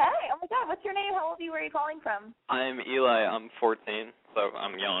 Oh my God. What's your name? How old are you? Where are you calling from? I'm Eli. I'm 14, so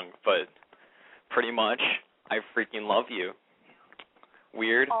I'm young, but pretty much I freaking love you.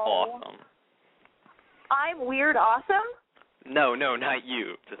 Weird, awesome. I'm weird, awesome? No, not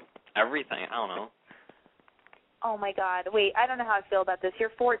you. Just everything. I don't know. Oh, my God. Wait, I don't know how I feel about this.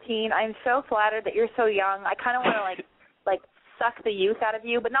 You're 14. I'm so flattered that you're so young. I kind of want to, like suck the youth out of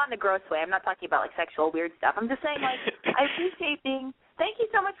you, but not in a gross way. I'm not talking about, like, sexual weird stuff. I'm just saying, like, I appreciate being – thank you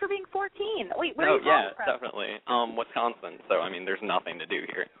so much for being 14. Wait, where are you calling from? Definitely. Wisconsin. So, I mean, there's nothing to do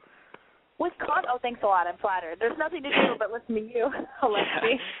here. Wisconsin? Oh, thanks a lot. I'm flattered. There's nothing to do but listen to you,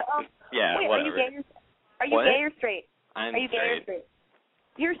 Alexi. Yeah, wait, whatever. Are you gay or straight? I'm Are you straight. gay or straight?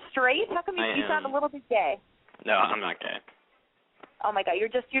 You're straight? How come you sound a little bit gay? No, I'm not gay. Oh my God, you're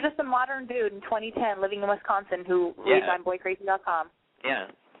just a modern dude in 2010 living in Wisconsin who reads on boycrazy.com. Yeah,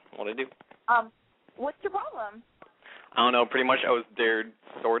 what I do. What's your problem? I don't know. Pretty much, I was dared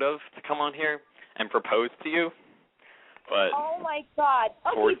sort of to come on here and propose to you, but. Oh my God.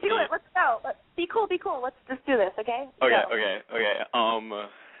 Okay, do it. Let's go. Be cool. Let's just do this, okay? Okay. I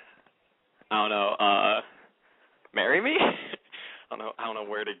don't know. Marry me? I don't know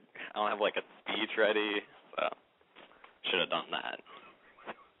where to. I don't have like a speech ready, so should have done that.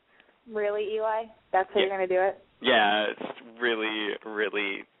 Really, Eli? That's how you're gonna do it? Yeah, it's really,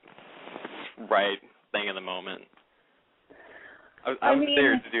 really right thing in the moment. I was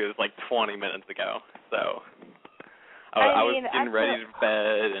there to do this like 20 minutes ago, so I was getting ready to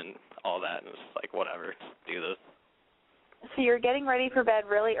bed and all that, and it was just like, whatever, just do this. So you're getting ready for bed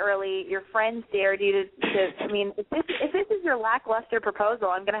really early. Your friends dared you to I mean, if this is your lackluster proposal,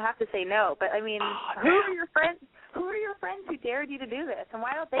 I'm going to have to say no. But, I mean, who are your friends who dared you to do this? And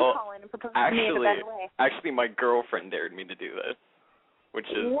why don't they call in and propose to me in a better way? Actually, my girlfriend dared me to do this, which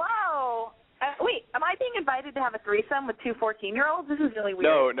is... Whoa! Wait, am I being invited to have a threesome with two 14-year-olds? This is really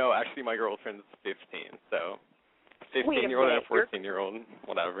weird. No, actually, my girlfriend's 15, so 15-year-old and a 14-year-old,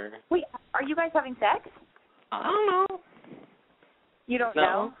 whatever. Wait, are you guys having sex? I don't know. You don't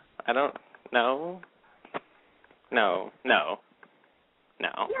know? I don't know. No.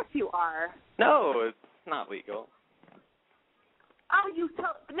 Yes, you are. No, it's not legal. Oh,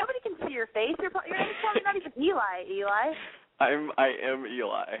 nobody can see your face. You're probably not even Eli. I am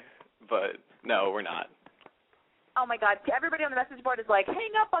Eli, but no, we're not. Oh my God! Everybody on the message board is like,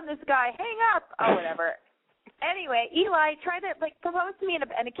 hang up on this guy, hang up. Oh, whatever. Anyway, Eli, try to propose to me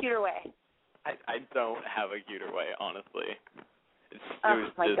in a cuter way. I don't have a cuter way, honestly.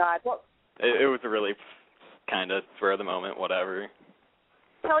 God! Well, it was a really kind of spur of the moment, whatever.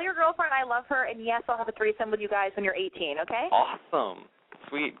 Tell your girlfriend I love her, and yes, I'll have a threesome with you guys when you're 18. Okay? Awesome.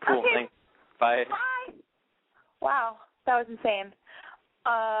 Sweet. Cool. Okay. Thanks. Bye. Bye. Wow, that was insane.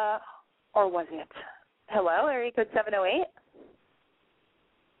 Or was it? Hello, area code 708.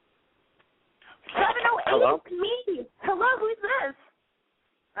 708. Hello. Me. Hello. Who's this?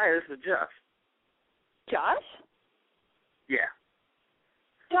 Hi, this is Jeff. Josh? Yeah.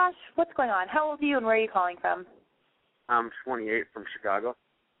 Josh, what's going on? How old are you and where are you calling from? I'm 28 from Chicago.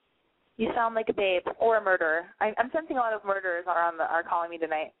 You sound like a babe or a murderer. I'm sensing a lot of murderers are calling me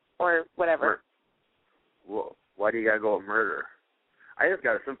tonight or whatever. Well, why do you got to go with murder? I just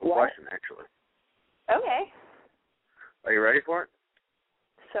got a simple question, actually. Okay. Are you ready for it?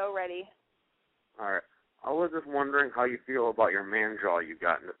 So ready. All right. I was just wondering how you feel about your man jaw you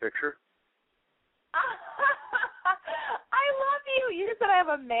got in the picture. I love you. You just said I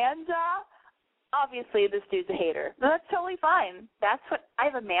have a man jaw? Obviously, this dude's a hater. No, that's totally fine. That's what I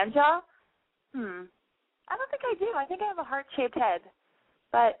have a man jaw? I don't think I do. I think I have a heart-shaped head.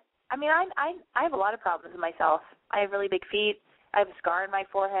 But, I mean, I have a lot of problems with myself. I have really big feet. I have a scar in my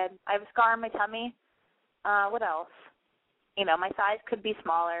forehead. I have a scar on my tummy. What else? You know, my size could be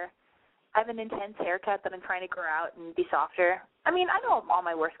smaller. I have an intense haircut that I'm trying to grow out and be softer. I mean, I know what all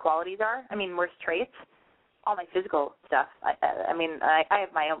my worst qualities are. I mean, worst traits. All my physical stuff. I mean, I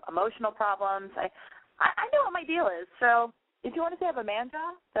have my own emotional problems. I know what my deal is. So if you want to say I have a man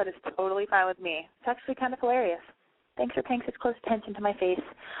jaw, that is totally fine with me. It's actually kind of hilarious. Thanks for paying such close attention to my face.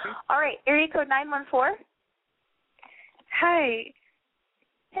 All right, area code 914. Hi.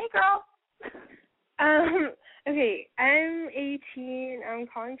 Hey, girl. Okay, I'm 18. I'm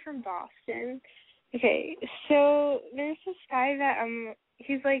calling from Boston. Okay, so there's this guy that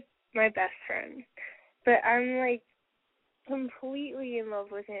he's like my best friend, but I'm like completely in love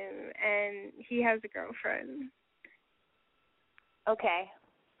with him, and he has a girlfriend. Okay,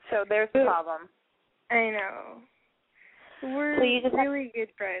 so there's the problem. I know. We're really good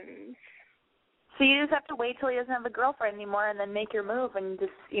friends. So you just have to wait till he doesn't have a girlfriend anymore and then make your move and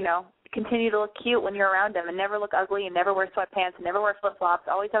just, you know, continue to look cute when you're around him and never look ugly and never wear sweatpants and never wear flip-flops.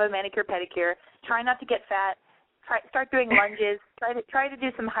 Always have a manicure, pedicure. Try not to get fat. Start doing lunges. Try to do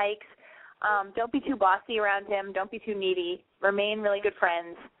some hikes. Don't be too bossy around him. Don't be too needy. Remain really good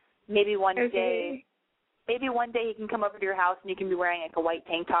friends. Maybe one day maybe one day he can come over to your house and you can be wearing like a white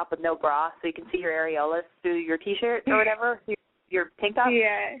tank top with no bra so you can see your areolas through your T-shirt or whatever, your tank top.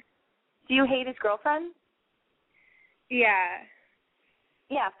 Yeah. Do you hate his girlfriend? Yeah.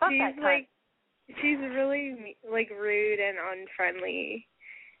 Yeah, fuck that cunt. She's really like rude and unfriendly.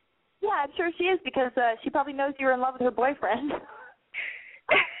 Yeah, I'm sure she is because she probably knows you're in love with her boyfriend.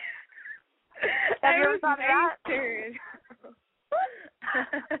 Have you ever thought of that?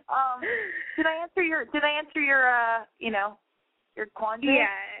 Did I answer your your quandary?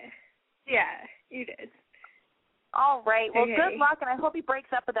 Yeah, you did. All right. Well, okay. Good luck, and I hope he breaks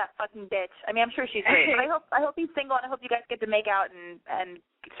up with that fucking bitch. I mean, I'm sure she's great, but I hope he's single, and I hope you guys get to make out and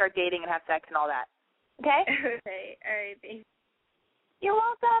start dating and have sex and all that. Okay? Okay. All right. Thanks. You're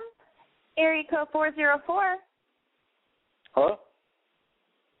welcome. Area code 404. Hello?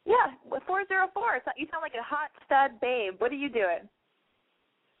 Yeah, 404. You sound like a hot stud babe. What are you doing?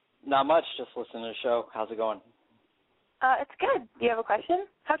 Not much, just listening to the show. How's it going? It's good. Do you have a question?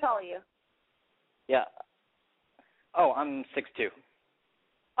 How tall are you? Yeah. Oh, I'm 6'2".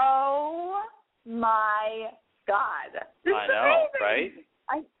 Oh my God. This I is know, amazing.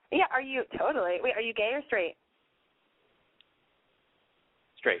 right? Yeah, are you totally? Wait, are you gay or straight?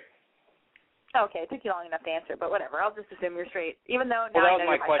 Straight. Okay, it took you long enough to answer, but whatever. I'll just assume you're straight, even though now Well, that I was know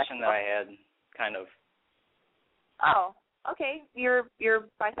my you're question bisexual. that I had, kind of. Oh, okay. You're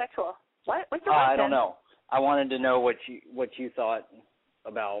bisexual. What? What's your question? I don't know. I wanted to know what you thought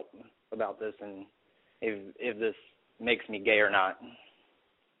about this and if this makes me gay or not.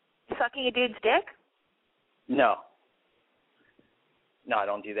 Sucking a dude's dick? No, I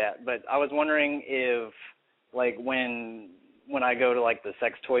don't do that. But I was wondering if, like, when I go to like the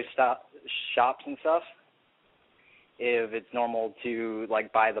sex toy shops and stuff, if it's normal to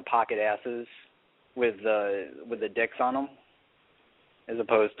like buy the pocket asses with the dicks on them, as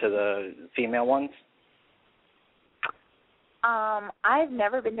opposed to the female ones. I've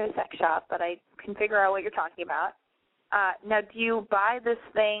never been to a sex shop, but I can figure out what you're talking about. Now, do you buy this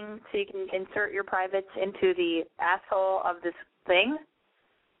thing so you can insert your privates into the asshole of this thing?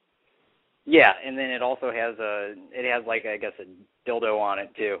 Yeah, and then it also has a dildo on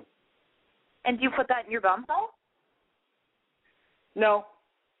it too. And do you put that in your bum hole? No.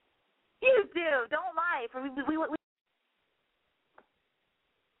 You do. Don't lie. We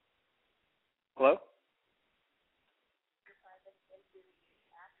Hello?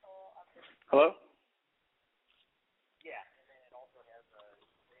 Hello? Yeah, and then it also has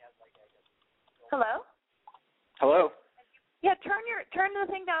Hello? Hello? Yeah, turn the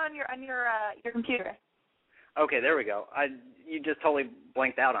thing down on your computer. Okay, there we go. You just totally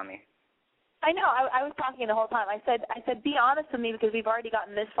blanked out on me. I know. I was talking the whole time. I said be honest with me because we've already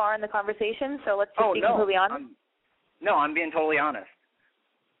gotten this far in the conversation, so let's just be completely honest. I'm being totally honest.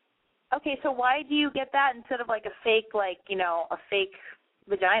 Okay, so why do you get that instead of like a fake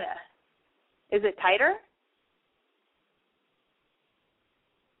vagina? Is it tighter?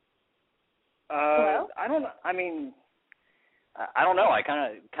 Hello? I don't know. I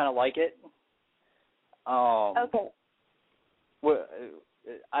kind of like it. Okay.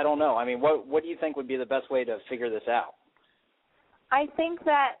 I don't know. I mean, what do you think would be the best way to figure this out? I think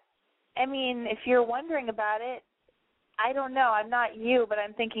that, if you're wondering about it, I don't know. I'm not you, but I'm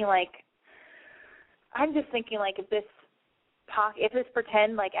just thinking if this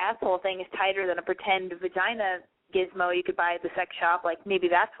pretend like asshole thing is tighter than a pretend vagina gizmo you could buy at the sex shop, like maybe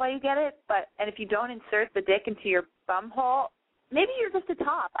that's why you get it. And if you don't insert the dick into your bum hole, maybe you're just a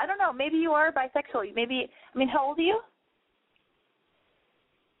top. I don't know. Maybe you are bisexual. How old are you?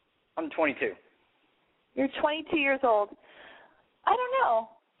 I'm 22. You're 22 years old. I don't know.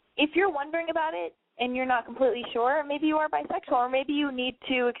 If you're wondering about it and you're not completely sure, maybe you are bisexual, or maybe you need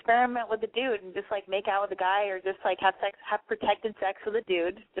to experiment with a dude and just like make out with a guy, or just like have protected sex with a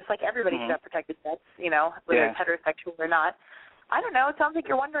dude, just like everybody should have protected sex, whether it's heterosexual or not. I don't know. It sounds like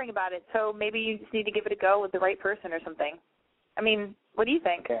you're wondering about it, so maybe you just need to give it a go with the right person or something. What do you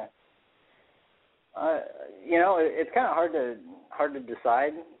think? Okay. It's kind of hard to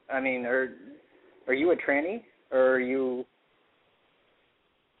decide. Are you a tranny, or are you?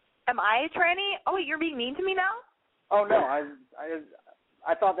 Am I a tranny? Oh, wait, you're being mean to me now? Oh no,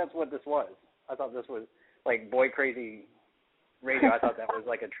 I thought that's what this was. I thought this was like Boy Crazy Radio. I thought that was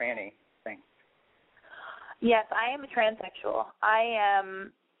like a tranny thing. Yes, I am a transsexual.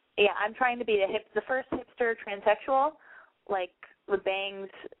 I'm trying to be the first hipster transsexual, like with bangs.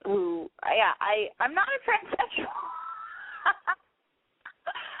 I'm not a transsexual.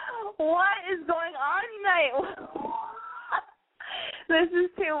 What is going on tonight? This is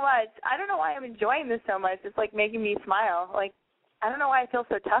too much. I don't know why I'm enjoying this so much. It's like making me smile. Like, I don't know why I feel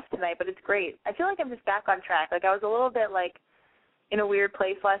so tough tonight, but it's great. I feel like I'm just back on track. Like I was a little bit like in a weird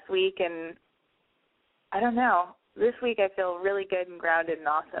place last week, and I don't know. This week I feel really good and grounded and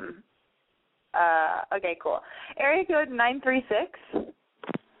awesome. Okay, cool. Area code 936.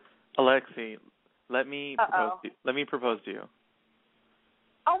 Alexi, let me propose to you.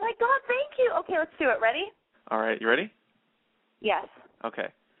 Oh my God, thank you. Okay, let's do it. Ready? All right, you ready? Yes. Okay.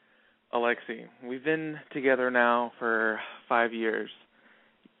 Alexi, we've been together now for 5 years.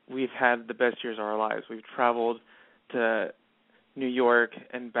 We've had the best years of our lives. We've traveled to New York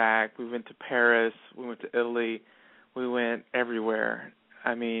and back. We went to Paris. We went to Italy. We went everywhere.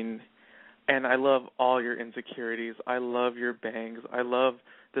 I mean, and I love all your insecurities. I love your bangs. I love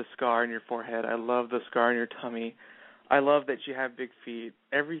the scar on your forehead. I love the scar on your tummy. I love that you have big feet.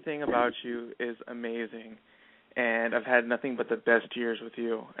 Everything about you is amazing. And I've had nothing but the best years with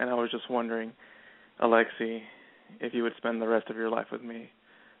you. And I was just wondering, Alexi, if you would spend the rest of your life with me.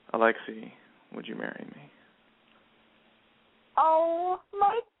 Alexi, would you marry me? Oh,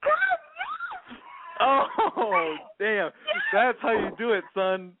 my God, yes! Oh, damn. Yes! That's how you do it,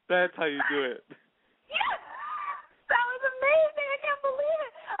 son. That's how you do it. Yes! That was amazing. I can't believe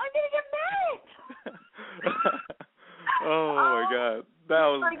it. I'm going to get married. Oh, my God. That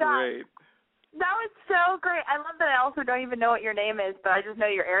was great. That was so great. I love that I also don't even know what your name is, but I just know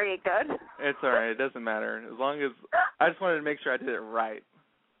your area code. It's all right. It doesn't matter. As long as I just wanted to make sure I did it right.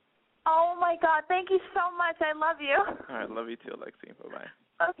 Oh, my God. Thank you so much. I love you. All right. Love you too, Alexi.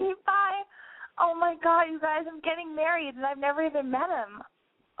 Bye-bye. Okay, bye. Oh, my God, you guys. I'm getting married, and I've never even met him.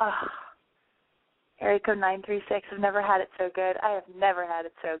 Ugh. Area code 936. I've never had it so good. I have never had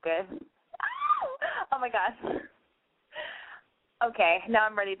it so good. Oh, my God. Okay, now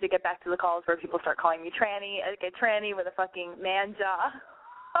I'm ready to get back to the calls where people start calling me tranny. I get tranny with a fucking man jaw.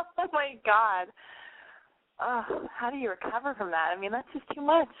 Oh, my God. How do you recover from that? I mean, that's just too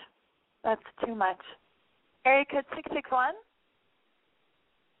much. That's too much. Area code 661.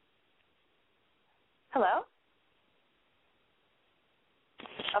 Hello?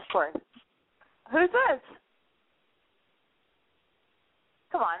 Of course. Who's this?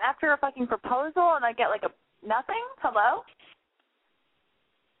 Come on, after a fucking proposal and I get like a nothing? Hello?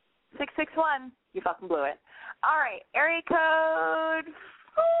 661. You fucking blew it. All right, area code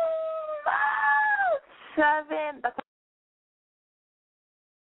 7. That's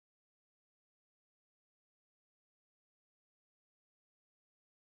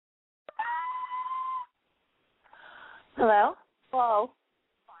Hello? Hello.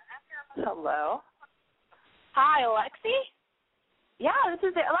 Hello? Hi, Alexi? Yeah, this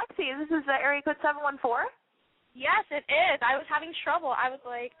is Alexi. This is area code 714? Yes, it is. I was having trouble. I was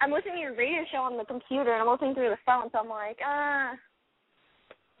like, I'm listening to your radio show on the computer, and I'm listening through the phone, so I'm like,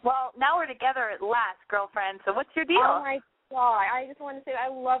 Well, now we're together at last, girlfriend, so what's your deal? Oh, my God. I just want to say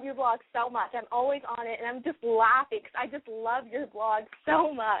I love your blog so much. I'm always on it, and I'm just laughing because I just love your blog so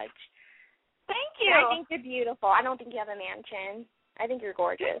much. Thank you. And I think you're beautiful. I don't think you have a man chin. I think you're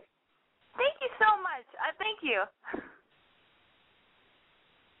gorgeous. Thank you so much. Thank you.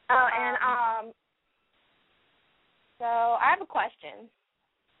 Oh, and, so I have a question.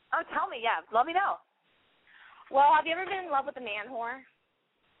 Oh, tell me, yeah. Let me know. Well, have you ever been in love with a man whore?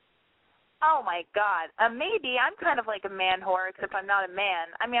 Oh, my God. Maybe. I'm kind of like a man whore, except I'm not a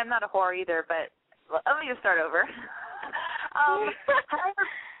man. I mean, I'm not a whore either, but let me just start over.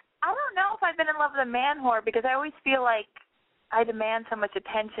 I don't know if I've been in love with a man whore because I always feel like I demand so much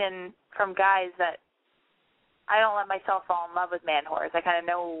attention from guys that I don't let myself fall in love with man whores. I kind of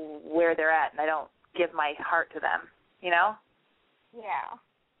know where they're at, and I don't give my heart to them, you know? Yeah.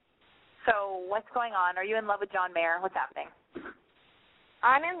 So what's going on? Are you in love with John Mayer? What's happening?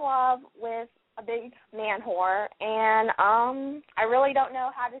 I'm in love with a big man whore, and I really don't know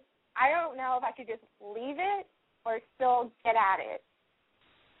I don't know if I should just leave it or still get at it.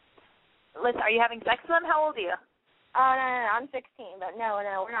 Listen, are you having sex with him? How old are you? Oh, no, I'm 16, but no,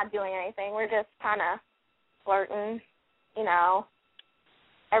 we're not doing anything. We're just kind of flirting, you know,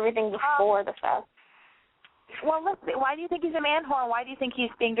 everything before the stuff. Well, listen, why do you think he's a man whore? Why do you think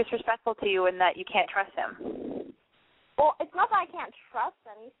he's being disrespectful to you and that you can't trust him? Well, it's not that I can't trust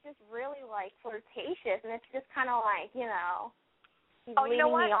him. He's just really, like, flirtatious, and it's just kind of like, you know, he's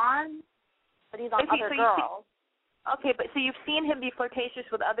leading me on, but he's on other girls. Okay, but so you've seen him be flirtatious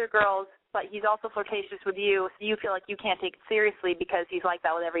with other girls, but he's also flirtatious with you, so you feel like you can't take it seriously because he's like that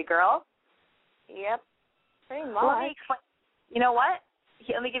with every girl? Yep, pretty much. You know what?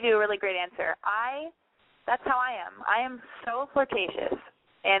 Let me give you a really great answer. That's how I am. I am so flirtatious,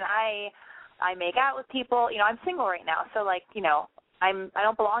 and I make out with people. You know, I'm single right now, so, like, you know, I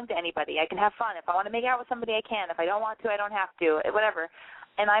don't belong to anybody. I can have fun. If I want to make out with somebody, I can. If I don't want to, I don't have to. Whatever.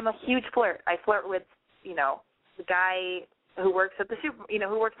 And I'm a huge flirt. I flirt with, the guy who works at the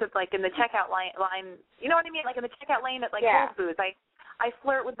who works at like in the checkout line. You know what I mean? Like in the checkout lane at like Whole Foods. I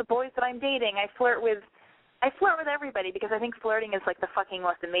flirt with the boys that I'm dating. I flirt with everybody because I think flirting is like the fucking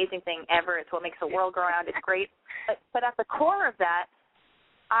most amazing thing ever. It's what makes the world go round. It's great. But at the core of that,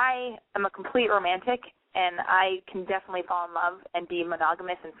 I am a complete romantic, and I can definitely fall in love and be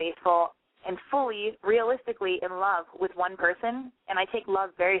monogamous and faithful and fully, realistically in love with one person, and I take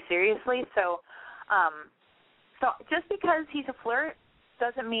love very seriously. So just because he's a flirt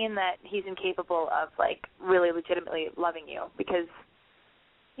doesn't mean that he's incapable of, like, really legitimately loving you because,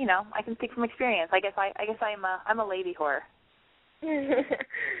 I can speak from experience. I guess I'm a lady whore. Yeah.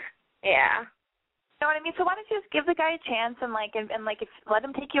 You know what I mean? So why don't you just give the guy a chance and if let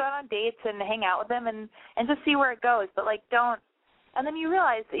him take you out on dates and hang out with him and just see where it goes. But don't. And then you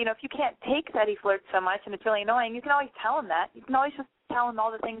realize that if you can't take that he flirts so much and it's really annoying, you can always tell him that. You can always just tell him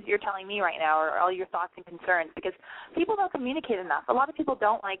all the things you're telling me right now or all your thoughts and concerns because people don't communicate enough. A lot of people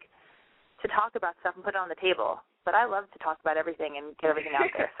don't like to talk about stuff and put it on the table. But I love to talk about everything and get everything out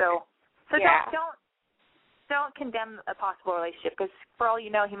there. So yeah. Don't condemn a possible relationship because for all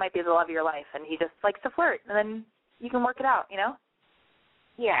you know, he might be the love of your life and he just likes to flirt and then you can work it out,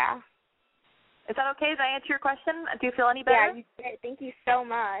 Yeah. Is that okay? Did I answer your question? Do you feel any better? Yeah, you did. Thank you so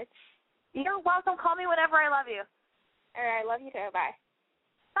much. You're welcome. Call me whenever. I love you. All right, I love you too. Bye.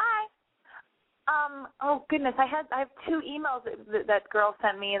 Bye. Oh goodness, I have 2 emails that girls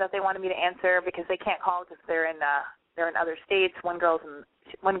sent me that they wanted me to answer because they can't call because they're in other states. One girl's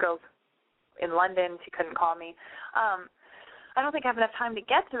in London. She couldn't call me. I don't think I have enough time to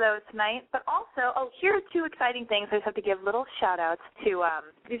get to those tonight. But also, here are 2 exciting things. I just have to give little shout-outs to.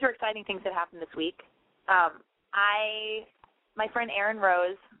 These are exciting things that happened this week. My friend Erin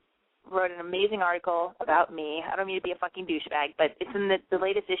Rose wrote an amazing article about me. I don't mean to be a fucking douchebag, but it's in the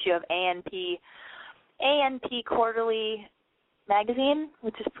latest issue of ANP Quarterly magazine,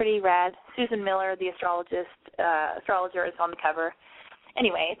 which is pretty rad. Susan Miller, the astrologer, is on the cover.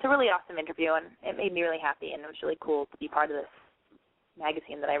 Anyway, it's a really awesome interview, and it made me really happy, and it was really cool to be part of this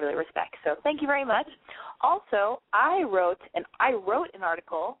magazine that I really respect. So thank you very much. Also, I wrote an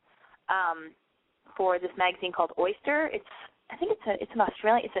article for this magazine called Oyster. I think it's an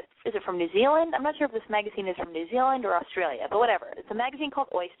Australian. Is it from New Zealand? I'm not sure if this magazine is from New Zealand or Australia, but whatever. It's a magazine called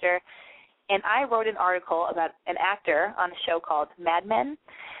Oyster, and I wrote an article about an actor on a show called Mad Men,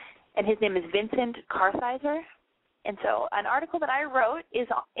 and his name is Vincent Kartheiser. And so an article that I wrote is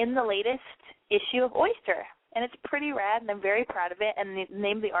in the latest issue of Oyster, and it's pretty rad, and I'm very proud of it. And the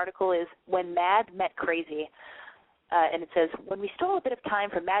name of the article is When Mad Met Crazy. And it says, when we stole a bit of time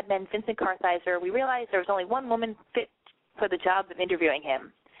from Mad Men Vincent Kartheiser, we realized there was only one woman fit for the job of interviewing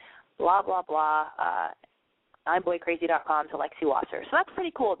him. Blah, blah, blah. I'mBoyCrazy.com to Lexi Wasser. So that's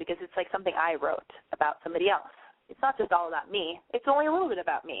pretty cool because it's like something I wrote about somebody else. It's not just all about me. It's only a little bit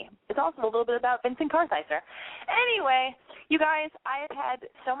about me. It's also a little bit about Vincent Kartheiser. Anyway, you guys, I have had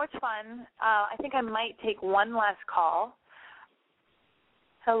so much fun. I think I might take one last call.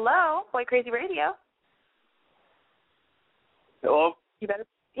 Hello, Boy Crazy Radio. Hello? You better.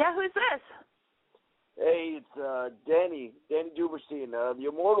 Yeah, who's this? Hey, it's Danny Duberstein. The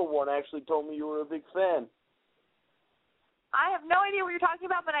Immortal One actually told me you were a big fan. I have no idea what you're talking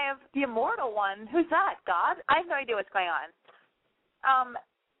about, but I have the Immortal One. Who's that, God? I have no idea what's going on.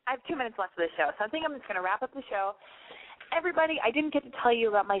 I have 2 minutes left of the show, so I think I'm just going to wrap up the show. Everybody, I didn't get to tell you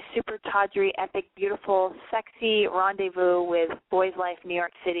about my super tawdry, epic, beautiful, sexy rendezvous with Boys Life New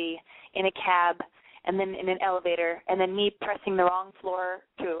York City in a cab and then in an elevator, and then me pressing the wrong floor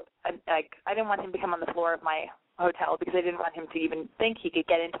to, I didn't want him to come on the floor of my hotel because I didn't want him to even think he could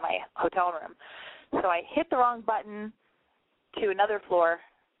get into my hotel room. So I hit the wrong button to another floor,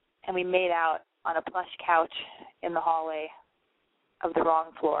 and we made out on a plush couch in the hallway of the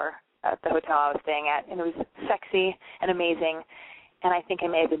wrong floor at the hotel I was staying at, and it was sexy and amazing, and I think I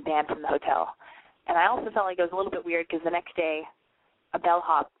may have been banned from the hotel. And I also felt like it was a little bit weird because the next day a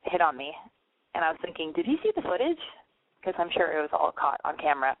bellhop hit on me, and I was thinking, did he see the footage? Because I'm sure it was all caught on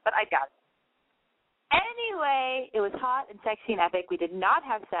camera, but I got it. Anyway, it was hot and sexy and epic. We did not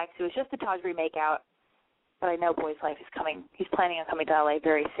have sex. It was just a tawdry makeout. But I know Boy's Life is coming. He's planning on coming to LA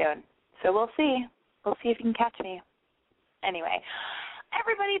very soon. So we'll see. We'll see if he can catch me. Anyway,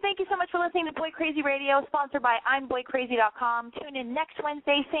 everybody, thank you so much for listening to Boy Crazy Radio, sponsored by I'mBoyCrazy.com. Tune in next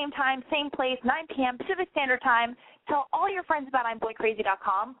Wednesday, same time, same place, 9 p.m. Pacific Standard Time. Tell all your friends about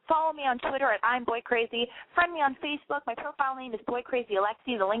I'mBoyCrazy.com. Follow me on Twitter at I'mBoyCrazy. Friend me on Facebook. My profile name is Boy Crazy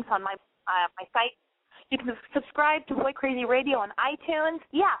Alexi. The link's on my site. You can subscribe to Boy Crazy Radio on iTunes.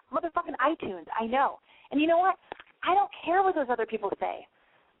 Yeah, motherfucking iTunes, I know. And you know what? I don't care what those other people say.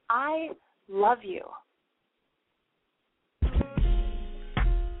 I love you.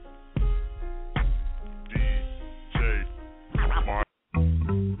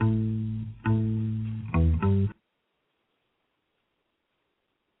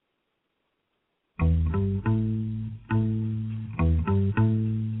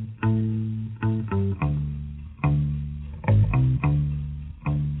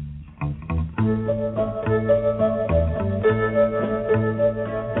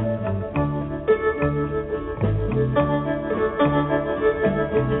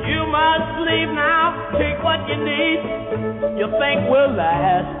 You think will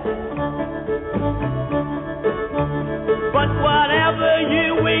last, but whatever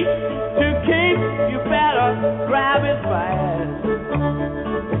you wish to keep, you better grab it fast.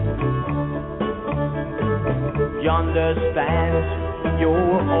 Yonder stands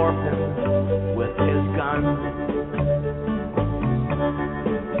your orphan with his gun,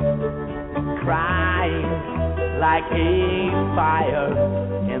 crying like a fire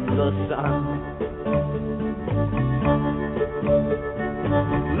in the sun.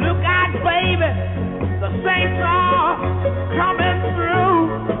 Look out, baby, the saints are coming through,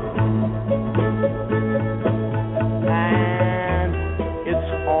 and it's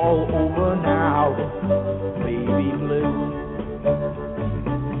all over now, baby blue.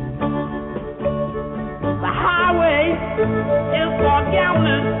 The highway is for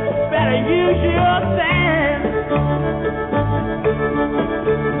gamblers, better use your sense.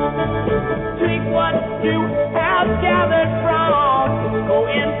 Take what you have gathered from, go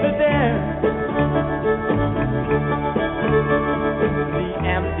into there. The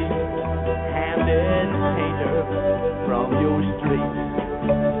empty-handed painter from your street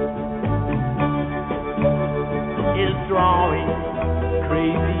is drawing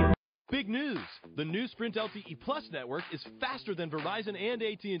crazy. Big news! The new Sprint LTE Plus network is faster than Verizon and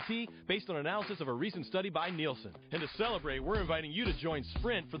AT&T based on analysis of a recent study by Nielsen. And to celebrate, we're inviting you to join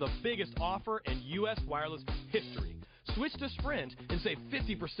Sprint for the biggest offer in U.S. wireless history. Switch to Sprint and save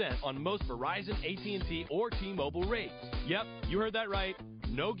 50% on most Verizon, AT&T, or T-Mobile rates. Yep, you heard that right.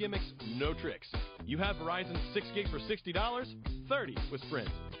 No gimmicks, no tricks. You have Verizon 6 gigs for $60, 30 with Sprint.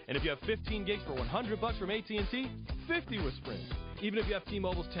 And if you have 15 gigs for $100 from AT&T, 50 with Sprint. Even if you have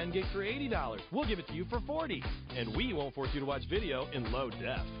T-Mobile's 10 gigs for $80, we'll give it to you for $40. And we won't force you to watch video in low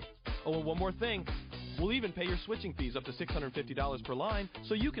def. Oh, and one more thing. We'll even pay your switching fees up to $650 per line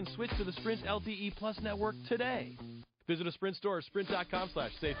so you can switch to the Sprint LTE Plus network today. Visit a Sprint store or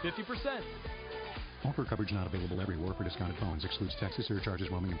sprint.com/save 50%. Offer coverage not available everywhere for discounted phones. Excludes taxes,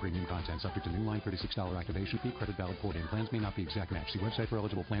 surcharges, roaming, and premium content. Subject to new line $36 activation fee. Credit valid port-in. Plans may not be exact match. See website for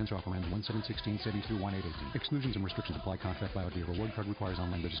eligible plans. Offer ends 1/7/16, savings through 1/8/18. Exclusions and restrictions apply. Contract valid via reward card requires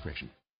online registration.